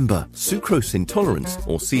 remember, sucrose intolerance,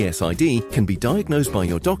 or CSID, can be diagnosed by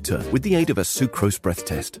your doctor with the aid of a sucrose breath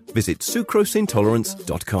test. Visit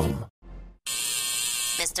sucroseintolerance.com.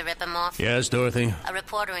 Mr. Rippermore? Yes, Dorothy? A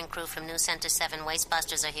reporter and crew from News Center 7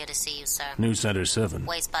 Wastebusters are here to see you, sir. News Center 7?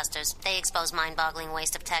 Wastebusters. They expose mind-boggling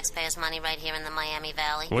waste of taxpayers' money right here in the Miami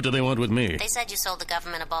Valley. What do they want with me? They said you sold the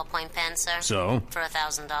government a ballpoint pen, sir. So? For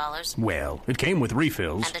 $1,000. Well, it came with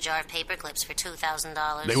refills. And a jar of paper clips for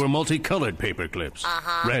 $2,000. They were multicolored paper clips.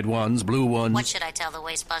 Uh-huh. Red ones, blue ones. What should I tell the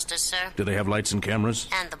Wastebusters, sir? Do they have lights and cameras?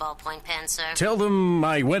 And the ballpoint pen, sir. Tell them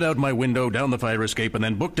I went out my window, down the fire escape, and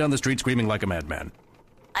then booked down the street screaming like a madman.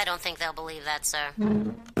 I don't think they'll believe that, sir.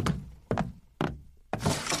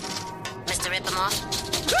 Mr. Rippermore?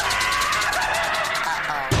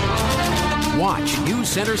 Watch News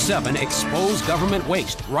Center 7 expose government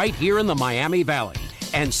waste right here in the Miami Valley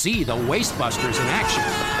and see the Wastebusters in action.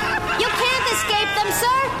 You can't escape them,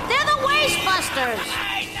 sir. They're the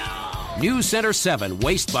Wastebusters. News Center 7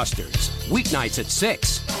 Wastebusters. Weeknights at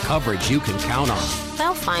 6. Coverage you can count on.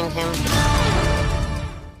 They'll find him.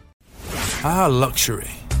 Ah, luxury.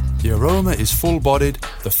 The aroma is full-bodied,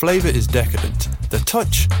 the flavor is decadent, the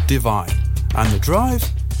touch divine, and the drive?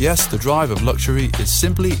 Yes, the drive of luxury is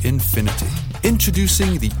simply infinity.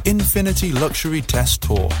 Introducing the Infinity Luxury Test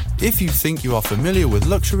Tour. If you think you are familiar with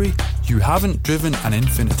luxury, you haven't driven an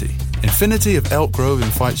Infinity. Infinity of Elk Grove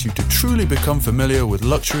invites you to truly become familiar with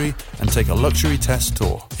luxury and take a luxury test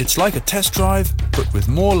tour. It's like a test drive, but with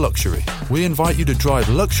more luxury. We invite you to drive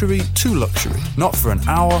luxury to luxury, not for an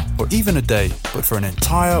hour or even a day, but for an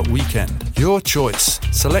entire weekend. Your choice.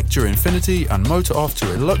 Select your Infinity and motor off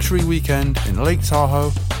to a luxury weekend in Lake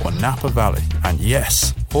Tahoe or Napa Valley. And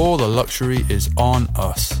yes, all the luxury is on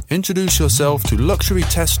us. Introduce yourself to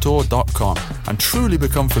luxurytesttour.com and truly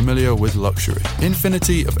become familiar with luxury.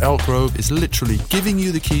 Infinity of Elk Grove is literally giving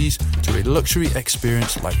you the keys to a luxury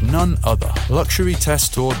experience like none other.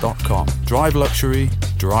 luxurytesttour.com. Drive luxury,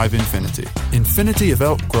 drive infinity. Infinity of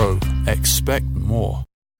Elk Grove. Expect more.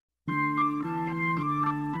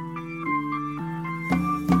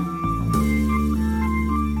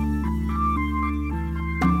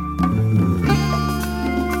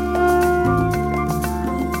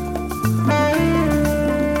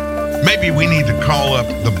 Maybe we need to call up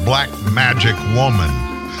the black magic woman.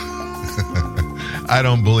 I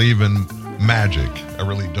don't believe in magic. I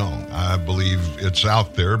really don't. I believe it's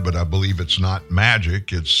out there, but I believe it's not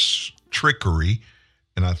magic. It's trickery.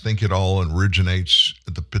 And I think it all originates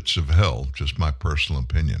at the pits of hell, just my personal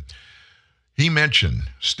opinion.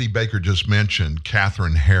 Steve Baker just mentioned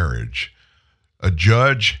Catherine Herridge. A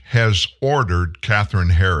judge has ordered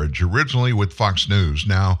Catherine Herridge, originally with Fox News.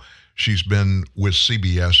 Now, she's been with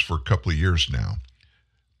CBS for a couple of years now.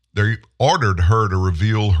 They ordered her to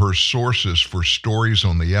reveal her sources for stories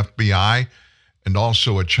on the FBI and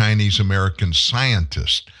also a Chinese-American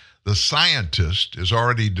scientist. The scientist has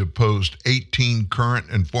already deposed 18 current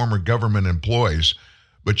and former government employees,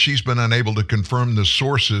 but she's been unable to confirm the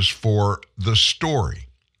sources for the story.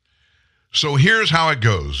 So here's how it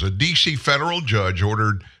goes. A D.C. federal judge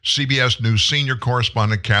ordered CBS News senior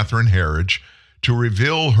correspondent Catherine Herridge to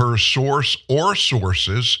reveal her source or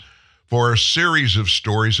sources for a series of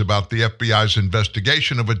stories about the FBI's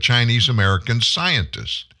investigation of a Chinese-American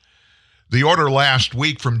scientist. The order last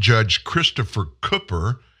week from Judge Christopher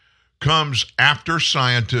Cooper comes after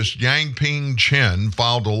scientist Yangping Chen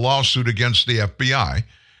filed a lawsuit against the FBI,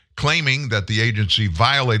 claiming that the agency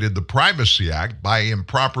violated the Privacy Act by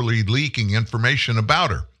improperly leaking information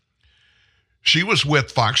about her. She was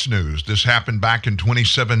with Fox News. This happened back in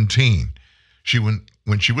 2017.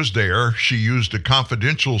 When she was there, she used a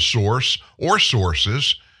confidential source or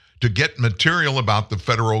sources to get material about the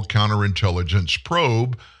federal counterintelligence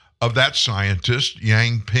probe of that scientist,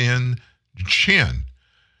 Yangping Chen.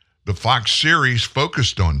 The Fox series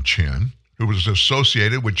focused on Chen, who was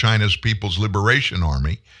associated with China's People's Liberation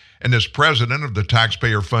Army and is president of the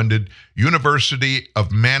taxpayer-funded University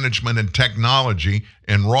of Management and Technology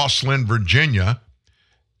in Rosslyn, Virginia.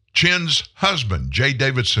 Chen's husband, J.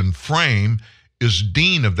 Davidson Frame, is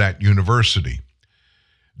dean of that university.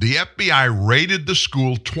 The FBI raided the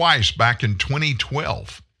school twice back in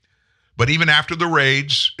 2012. But even after the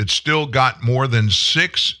raids, it still got more than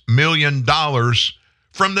 $6 million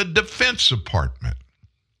from the Defense Department.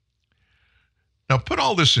 Now, put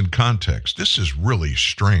all this in context. This is really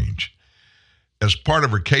strange. As part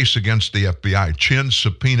of her case against the FBI, Chen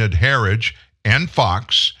subpoenaed Herridge and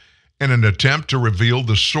Fox in an attempt to reveal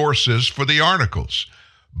the sources for the articles.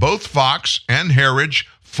 Both Fox and Heritage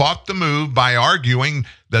fought the move by arguing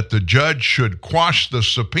that the judge should quash the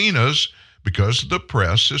subpoenas because the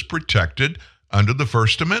press is protected under the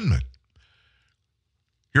First Amendment.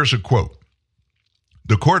 Here's a quote.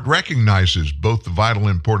 The court recognizes both the vital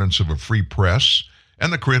importance of a free press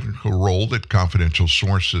and the critical role that confidential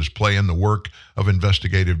sources play in the work of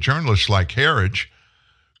investigative journalists like Heritage.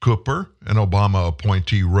 Cooper, an Obama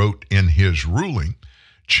appointee, wrote in his ruling,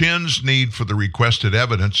 Chin's need for the requested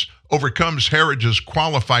evidence overcomes Heritage's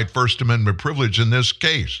qualified First Amendment privilege in this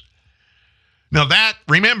case. Now that,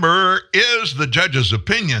 remember, is the judge's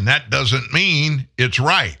opinion. That doesn't mean it's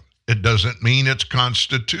right. It doesn't mean it's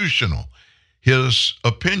constitutional. His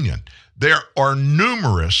opinion. There are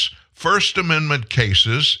numerous First Amendment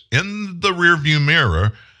cases in the rearview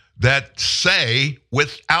mirror that say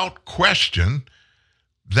without question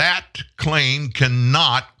that claim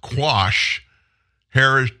cannot quash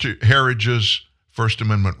Heritage's First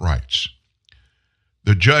Amendment rights.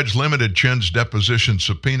 The judge limited Chin's deposition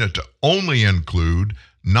subpoena to only include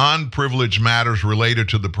non-privileged matters related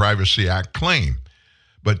to the Privacy Act claim,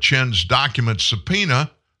 but Chin's document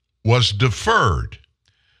subpoena was deferred.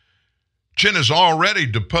 Chin has already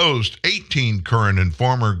deposed 18 current and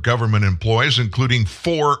former government employees, including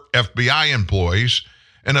 4 FBI employees,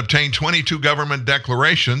 and obtained 22 government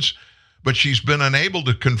declarations, but she's been unable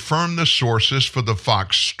to confirm the sources for the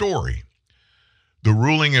Fox story. The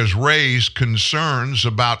ruling has raised concerns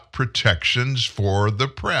about protections for the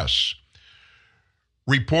press.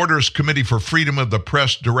 Reporters Committee for Freedom of the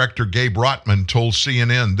Press Director Gabe Rotman told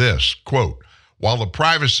CNN this, quote, while the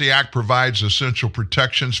Privacy Act provides essential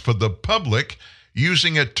protections for the public,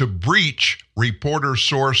 using it to breach reporter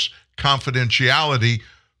source confidentiality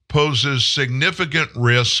poses significant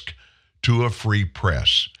risk to a free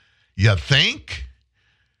press. You think?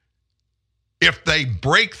 If they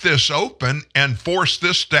break this open and force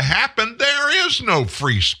this to happen, there is no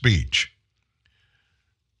free speech.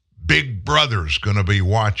 Big Brother's going to be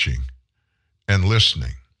watching and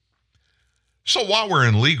listening. So while we're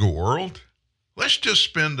in legal world, let's just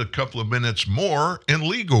spend a couple of minutes more in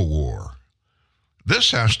legal war.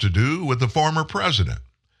 This has to do with the former president.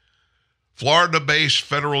 Florida-based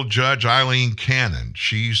federal judge Eileen Cannon,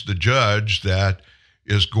 she's the judge that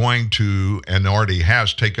is going to, and already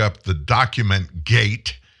has, take up the document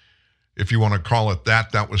gate, if you want to call it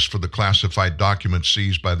that. That was for the classified documents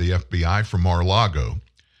seized by the FBI from Mar-a-Lago.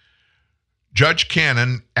 Judge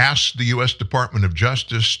Cannon asked the U.S. Department of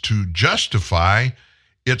Justice to justify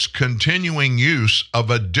its continuing use of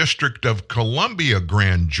a District of Columbia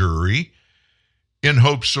grand jury in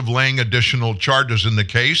hopes of laying additional charges in the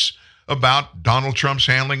case about Donald Trump's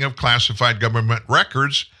handling of classified government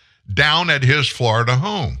records down at his Florida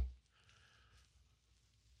home.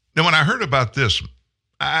 Now, when I heard about this,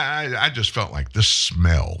 I just felt like this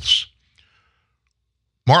smells.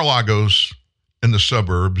 Mar-a-Lago's in the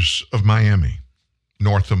suburbs of Miami,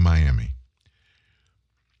 north of Miami.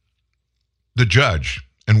 The judge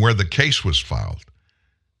and where the case was filed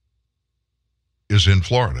is in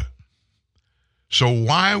Florida. So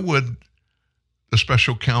why would the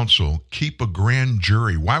special counsel keep a grand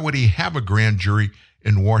jury? Why would he have a grand jury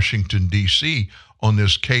in Washington, D.C. on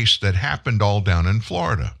this case that happened all down in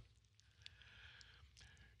Florida?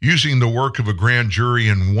 Using the work of a grand jury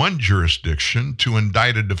in one jurisdiction to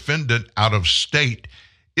indict a defendant out of state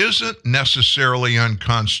isn't necessarily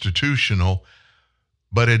unconstitutional,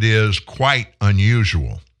 but it is quite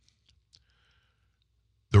unusual.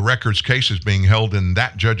 The records case is being held in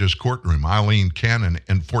that judge's courtroom, Eileen Cannon,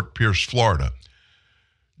 in Fort Pierce, Florida.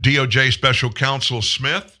 DOJ Special Counsel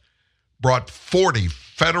Smith brought 40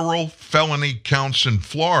 federal felony counts in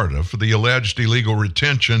Florida for the alleged illegal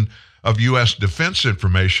retention of U.S. defense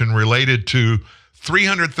information related to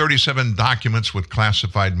 337 documents with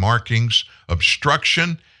classified markings,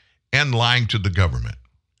 obstruction, and lying to the government.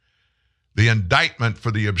 The indictment for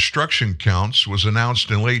the obstruction counts was announced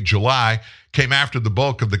in late July, came after the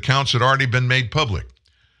bulk of the counts had already been made public.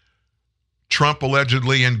 Trump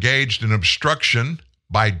allegedly engaged in obstruction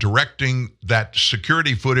by directing that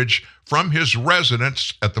security footage from his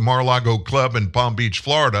residence at the Mar-a-Lago Club in Palm Beach,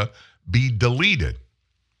 Florida, be deleted.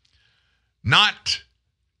 Not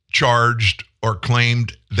charged or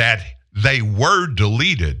claimed that they were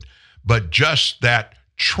deleted, but just that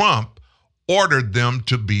Trump ordered them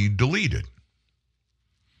to be deleted.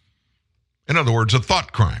 In other words, a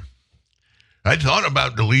thought crime. I thought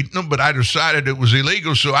about deleting them, but I decided it was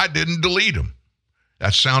illegal, so I didn't delete them.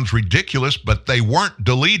 That sounds ridiculous, but they weren't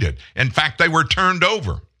deleted. In fact, they were turned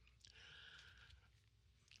over.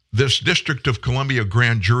 This District of Columbia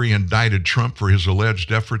grand jury indicted Trump for his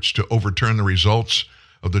alleged efforts to overturn the results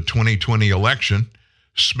of the 2020 election.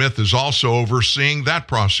 Smith is also overseeing that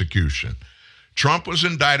prosecution. Trump was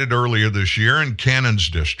indicted earlier this year in Cannon's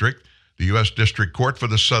district, the U.S. District Court for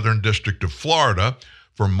the Southern District of Florida,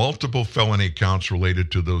 for multiple felony counts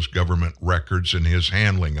related to those government records and his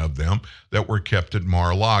handling of them that were kept at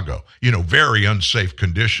Mar-a-Lago. Very unsafe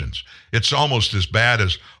conditions. It's almost as bad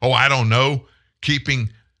as,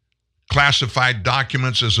 keeping classified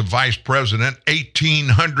documents as a vice president,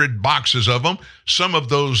 1,800 boxes of them. Some of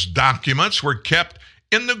those documents were kept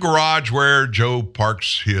in the garage where Joe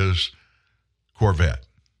parks his Corvette.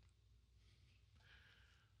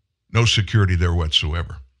 No security there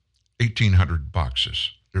whatsoever. 1,800 boxes.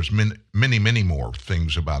 There's many, many more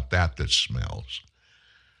things about that smells.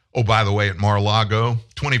 Oh, by the way, at Mar-a-Lago,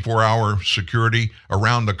 24-hour security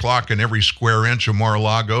around the clock in every square inch of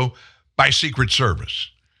Mar-a-Lago by Secret Service.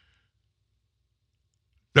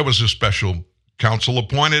 There was a special counsel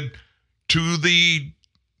appointed to the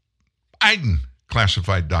Biden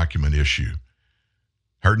classified document issue.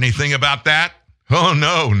 Heard anything about that? Oh,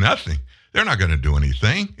 no, nothing. They're not going to do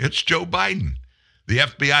anything. It's Joe Biden. The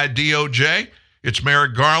FBI, DOJ, it's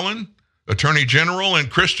Merrick Garland, Attorney General, and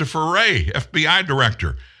Christopher Wray, FBI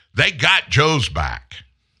Director. They got Joe's back.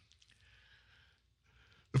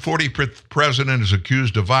 The 45th president is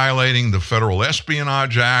accused of violating the Federal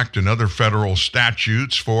Espionage Act and other federal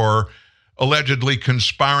statutes for allegedly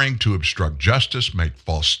conspiring to obstruct justice, make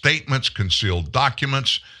false statements, conceal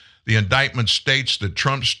documents. The indictment states that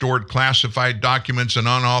Trump stored classified documents in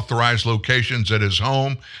unauthorized locations at his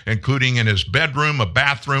home, including in his bedroom, a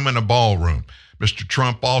bathroom, and a ballroom. Mr.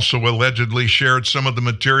 Trump also allegedly shared some of the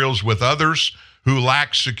materials with others who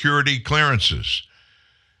lack security clearances.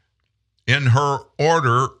 In her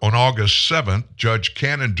order on August 7th, Judge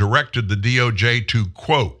Cannon directed the DOJ to,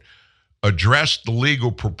 quote, address the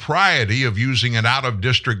legal propriety of using an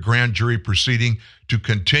out-of-district grand jury proceeding to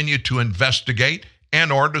continue to investigate and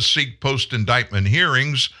or to seek post-indictment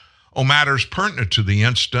hearings on matters pertinent to the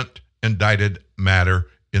instant indicted matter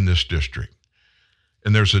in this district.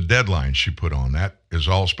 And there's a deadline she put on that. Is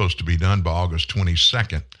all supposed to be done by August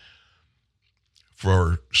 22nd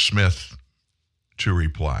for Smith to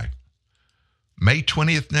reply. May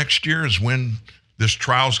 20th next year is when this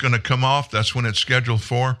trial's going to come off. That's when it's scheduled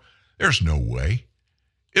for. There's no way.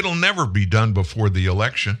 It'll never be done before the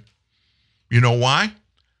election. You know why?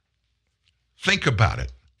 Think about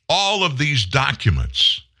it. All of these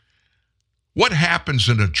documents. What happens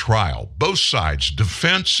in a trial? Both sides,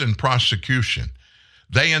 defense and prosecution,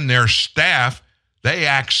 they and their staff, they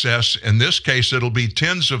access, in this case, it'll be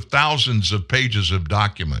tens of thousands of pages of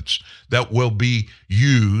documents that will be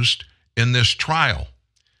used in this trial.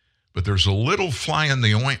 But there's a little fly in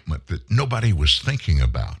the ointment that nobody was thinking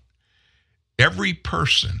about. Every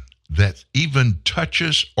person that even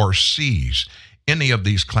touches or sees any of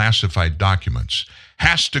these classified documents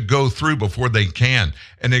has to go through, before they can,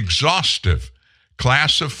 an exhaustive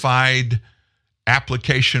classified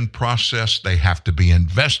application process. They have to be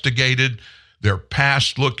investigated, their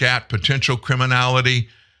past, look at potential criminality.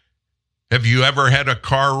 Have you ever had a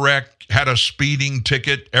car wreck, had a speeding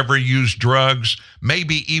ticket, ever used drugs,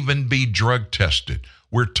 maybe even be drug tested?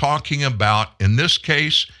 We're talking about, in this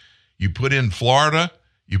case, you put in Florida,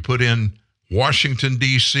 you put in Washington,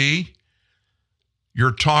 D.C.,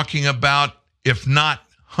 you're talking about, if not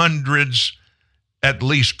hundreds, at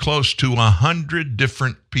least close to 100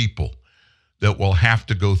 different people that will have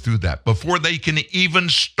to go through that before they can even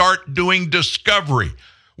start doing discovery.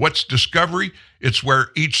 What's discovery? It's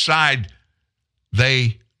where each side,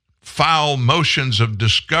 they file motions of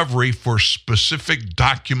discovery for specific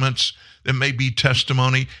documents. It may be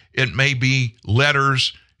testimony, it may be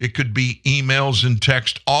letters, it could be emails and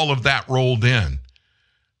text, all of that rolled in.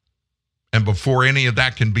 And before any of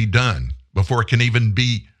that can be done, before it can even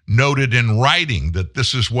be noted in writing that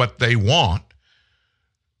this is what they want,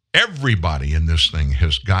 everybody in this thing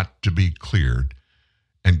has got to be cleared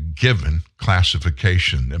and given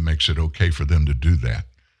classification that makes it okay for them to do that.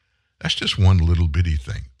 That's just one little bitty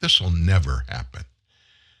thing. This will never happen.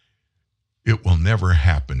 It will never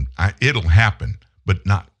happen. It'll happen, but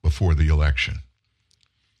not before the election.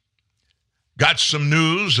 Got some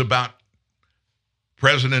news about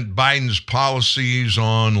President Biden's policies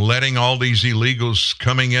on letting all these illegals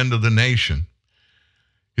coming into the nation.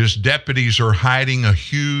 His deputies are hiding a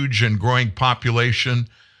huge and growing population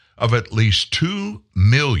of at least 2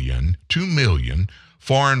 million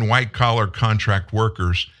foreign white-collar contract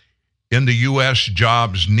workers in the U.S.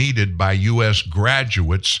 jobs needed by U.S.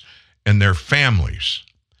 graduates and their families.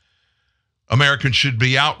 Americans should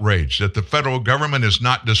be outraged that the federal government is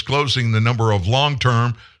not disclosing the number of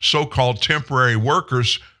long-term, so-called temporary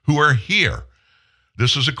workers who are here.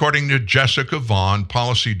 This is according to Jessica Vaughn,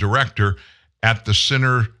 policy director at the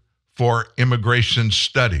Center for Immigration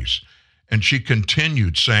Studies. And she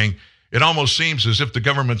continued saying, it almost seems as if the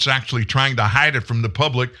government's actually trying to hide it from the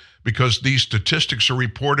public because these statistics are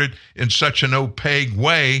reported in such an opaque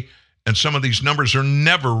way, and some of these numbers are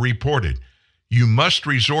never reported. You must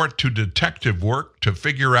resort to detective work to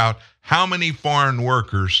figure out how many foreign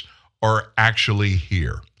workers are actually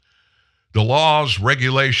here. The laws,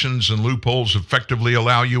 regulations, and loopholes effectively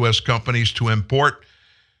allow U.S. companies to import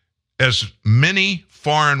as many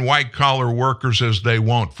foreign white-collar workers as they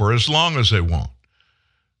want for as long as they want.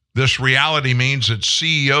 This reality means that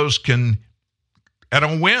CEOs can, at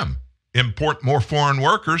a whim, import more foreign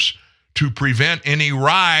workers to prevent any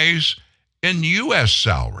rise in U.S.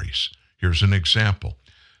 salaries. Here's an example.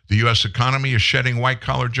 The U.S. economy is shedding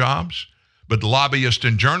white-collar jobs, but lobbyists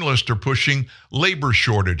and journalists are pushing labor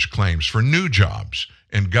shortage claims for new jobs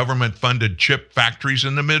in government-funded chip factories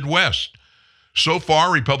in the Midwest. So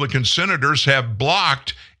far, Republican senators have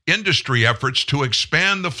blocked industry efforts to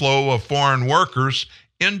expand the flow of foreign workers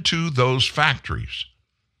into those factories.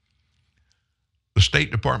 The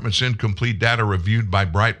State Department's incomplete data reviewed by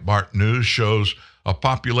Breitbart News shows a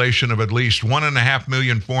population of at least 1.5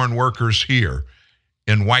 million foreign workers here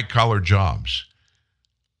in white-collar jobs.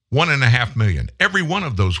 1.5 million. Every one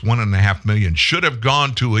of those 1.5 million should have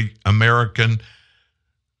gone to an American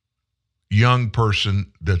young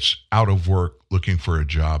person that's out of work looking for a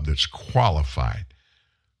job that's qualified.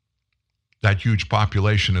 That huge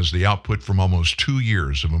population is the output from almost 2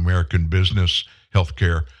 years of American business,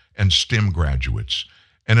 healthcare, and STEM graduates.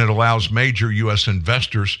 And it allows major U.S.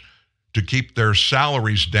 investors to keep their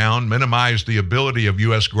salaries down, minimize the ability of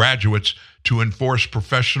U.S. graduates to enforce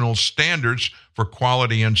professional standards for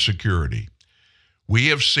quality and security. We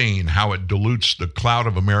have seen how it dilutes the clout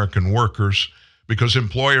of American workers because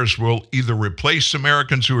employers will either replace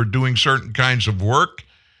Americans who are doing certain kinds of work,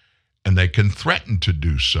 and they can threaten to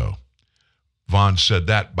do so. Vaughn said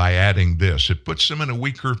that by adding this. It puts them in a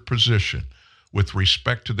weaker position with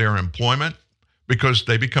respect to their employment because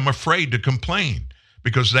they become afraid to complain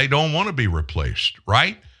because they don't want to be replaced,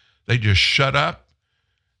 right? They just shut up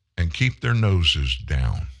and keep their noses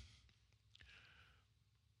down.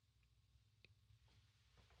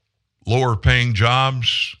 Lower paying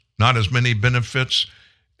jobs, not as many benefits,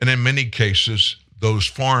 and in many cases, those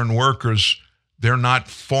foreign workers, they're not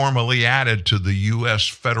formally added to the U.S.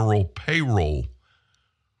 federal payroll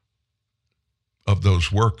of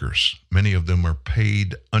those workers. Many of them are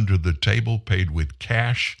paid under the table, paid with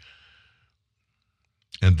cash,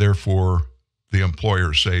 and therefore the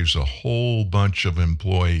employer saves a whole bunch of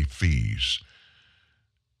employee fees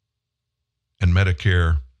and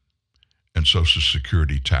Medicare and Social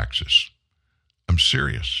Security taxes. I'm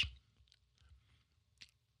serious.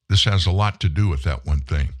 This has a lot to do with that one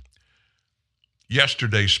thing.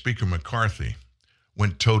 Yesterday, Speaker McCarthy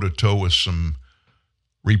went toe-to-toe with some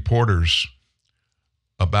reporters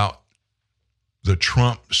about the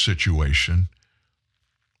Trump situation.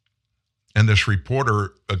 And this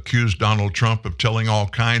reporter accused Donald Trump of telling all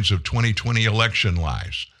kinds of 2020 election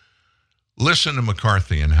lies. Listen to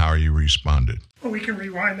McCarthy and how he responded. Well, we can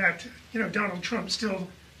rewind that to, Donald Trump still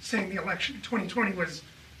saying the election in 2020 was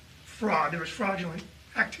fraud. There was fraudulent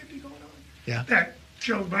activity going on. Yeah. That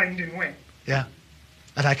Joe Biden didn't win. Yeah.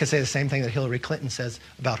 And I can say the same thing that Hillary Clinton says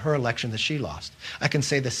about her election that she lost. I can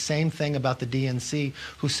say the same thing about the DNC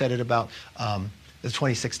who said it about the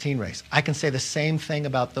 2016 race. I can say the same thing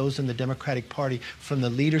about those in the Democratic Party from the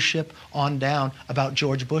leadership on down about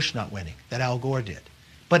George Bush not winning, that Al Gore did.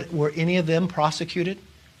 But were any of them prosecuted?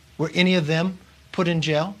 Were any of them put in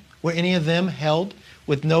jail? Were any of them held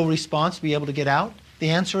with no response to be able to get out? The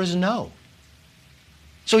answer is no.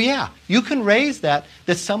 So yeah, you can raise that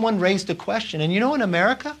someone raised a question. And in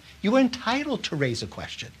America, you are entitled to raise a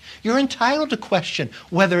question. You're entitled to question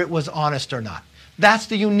whether it was honest or not. That's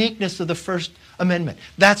the uniqueness of the First Amendment.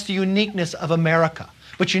 That's the uniqueness of America.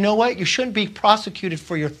 But you know what? You shouldn't be prosecuted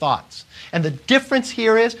for your thoughts. And the difference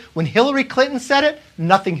here is when Hillary Clinton said it,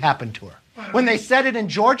 nothing happened to her. When they said it in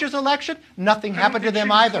Georgia's election, nothing happened to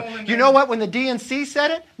them either. You know what? When the DNC said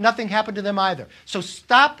it, nothing happened to them either. So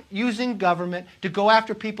stop using government to go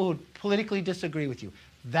after people who politically disagree with you.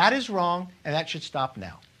 That is wrong, and that should stop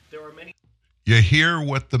now. There are many. You hear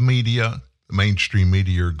what the media, the mainstream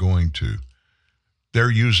media, are going to. They're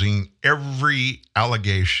using every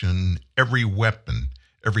allegation, every weapon,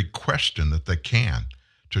 every question that they can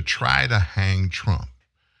to try to hang Trump.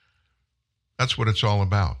 That's what it's all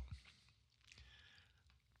about.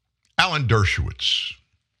 Alan Dershowitz,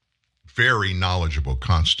 very knowledgeable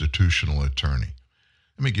constitutional attorney.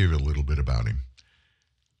 Let me give you a little bit about him.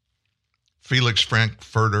 Felix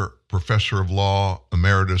Frankfurter, professor of law,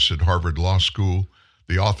 emeritus at Harvard Law School,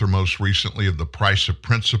 the author most recently of The Price of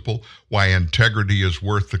Principle, Why Integrity is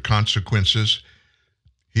Worth the Consequences.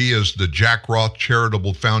 He is the Jack Roth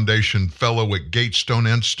Charitable Foundation Fellow at Gatestone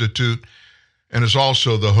Institute and is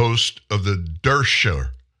also the host of the Der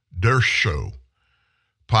Show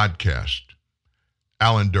podcast.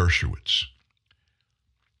 Alan Dershowitz.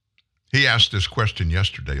 He asked this question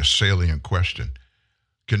yesterday, a salient question.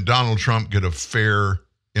 Can Donald Trump get a fair,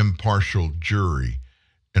 impartial jury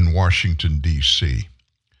in Washington, D.C.?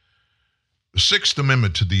 The Sixth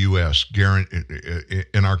Amendment to the U.S.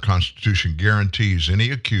 in our Constitution guarantees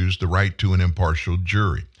any accused the right to an impartial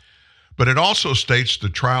jury. But it also states the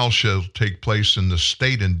trial shall take place in the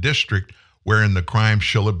state and district wherein the crime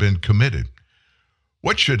shall have been committed.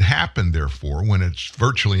 What should happen, therefore, when it's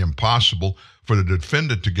virtually impossible for the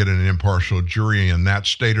defendant to get an impartial jury in that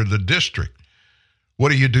state or the district? What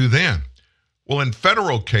do you do then? Well, in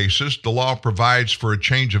federal cases, the law provides for a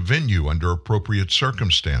change of venue under appropriate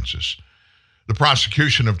circumstances. The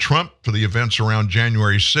prosecution of Trump for the events around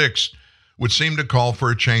January 6th would seem to call for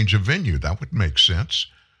a change of venue. That would make sense.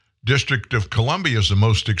 District of Columbia is the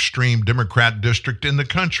most extreme Democrat district in the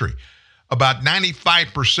country. About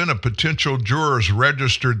 95% of potential jurors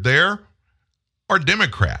registered there are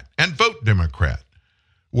Democrat and vote Democrat,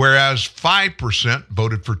 whereas 5%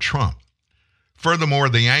 voted for Trump. Furthermore,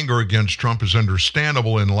 the anger against Trump is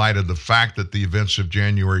understandable in light of the fact that the events of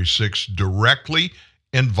January 6th directly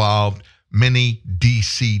involved many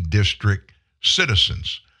D.C. district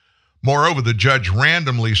citizens. Moreover, the judge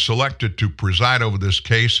randomly selected to preside over this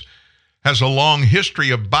case has a long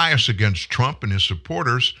history of bias against Trump and his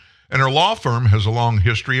supporters, and her law firm has a long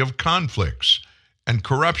history of conflicts and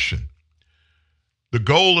corruption. The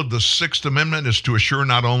goal of the Sixth Amendment is to assure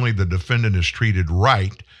not only the defendant is treated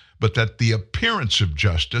right, but that the appearance of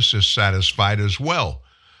justice is satisfied as well.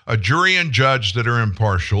 A jury and judge that are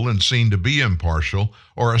impartial and seen to be impartial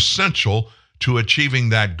are essential to achieving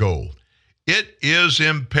that goal. It is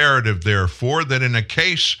imperative, therefore, that in a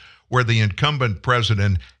case where the incumbent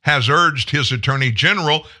president has urged his attorney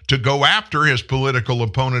general to go after his political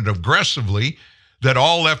opponent aggressively, that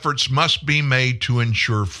all efforts must be made to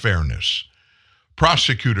ensure fairness.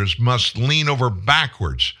 Prosecutors must lean over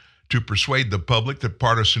backwards to persuade the public that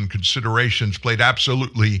partisan considerations played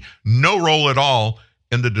absolutely no role at all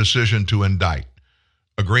in the decision to indict.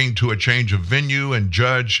 Agreeing to a change of venue and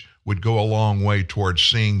judge would go a long way towards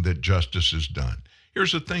seeing that justice is done.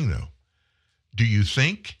 Here's the thing, though. Do you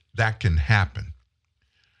think that can happen?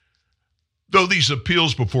 Though these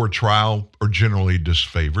appeals before trial are generally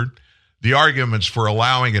disfavored, the arguments for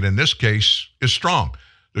allowing it in this case is strong.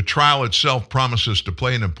 The trial itself promises to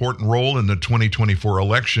play an important role in the 2024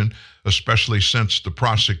 election, especially since the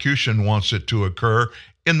prosecution wants it to occur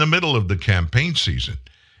in the middle of the campaign season.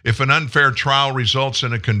 If an unfair trial results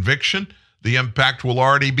in a conviction, the impact will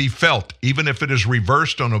already be felt, even if it is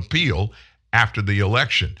reversed on appeal after the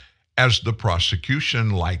election, as the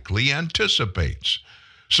prosecution likely anticipates.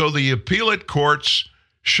 So the appellate courts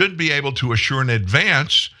should be able to assure in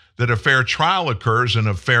advance that a fair trial occurs in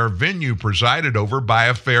a fair venue presided over by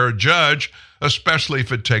a fair judge, especially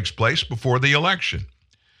if it takes place before the election.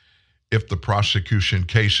 If the prosecution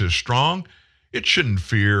case is strong, it shouldn't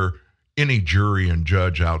fear any jury and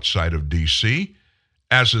judge outside of D.C.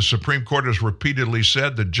 As the Supreme Court has repeatedly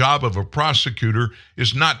said, the job of a prosecutor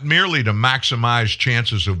is not merely to maximize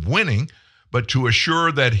chances of winning, but to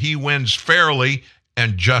assure that he wins fairly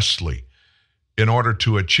and justly. In order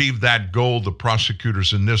to achieve that goal, the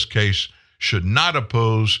prosecutors in this case should not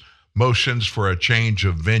oppose motions for a change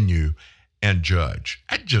of venue and judge.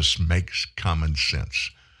 That just makes common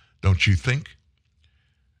sense, don't you think?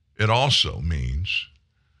 It also means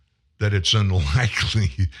that it's unlikely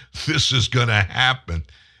this is going to happen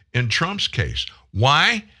in Trump's case.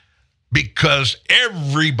 Why? Because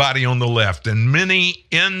everybody on the left and many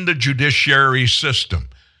in the judiciary system,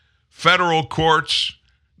 federal courts,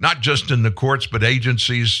 not just in the courts, but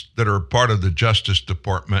agencies that are part of the Justice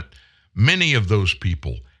Department, many of those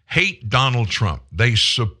people hate Donald Trump. They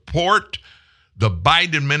support the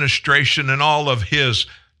Biden administration and all of his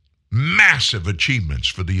massive achievements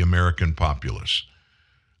for the American populace.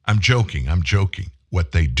 I'm joking.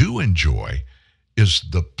 What they do enjoy is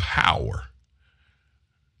the power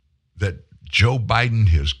that Joe Biden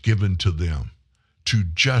has given to them to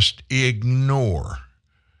just ignore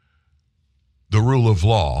the rule of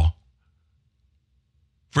law.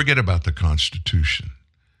 Forget about the Constitution.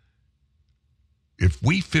 If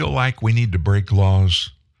we feel like we need to break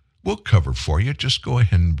laws, we'll cover for you. Just go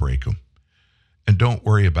ahead and break them. And don't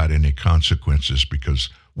worry about any consequences, because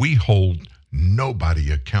we hold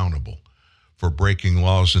nobody accountable for breaking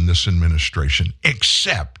laws in this administration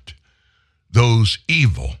except those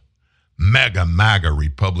evil MAGA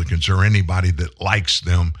Republicans or anybody that likes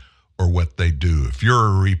them or what they do. If you're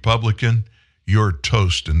a Republican, you're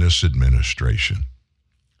toast in this administration.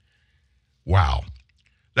 Wow.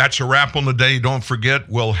 That's a wrap on the day. Don't forget,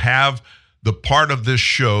 we'll have the part of this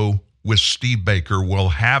show with Steve Baker. We'll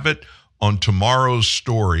have it on tomorrow's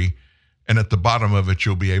story, and at the bottom of it,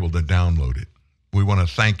 you'll be able to download it. We want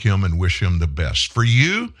to thank him and wish him the best. For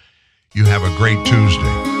you, you have a great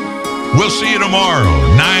Tuesday. We'll see you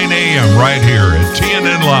tomorrow, 9 a.m. right here at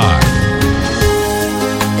TNN Live.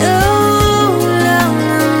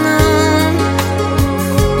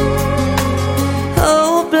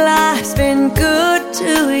 Hope life's been good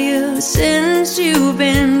to you since you've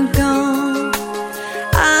been gone.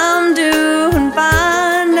 I'm doing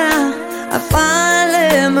fine now. I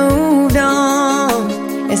finally moved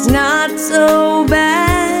on. It's not so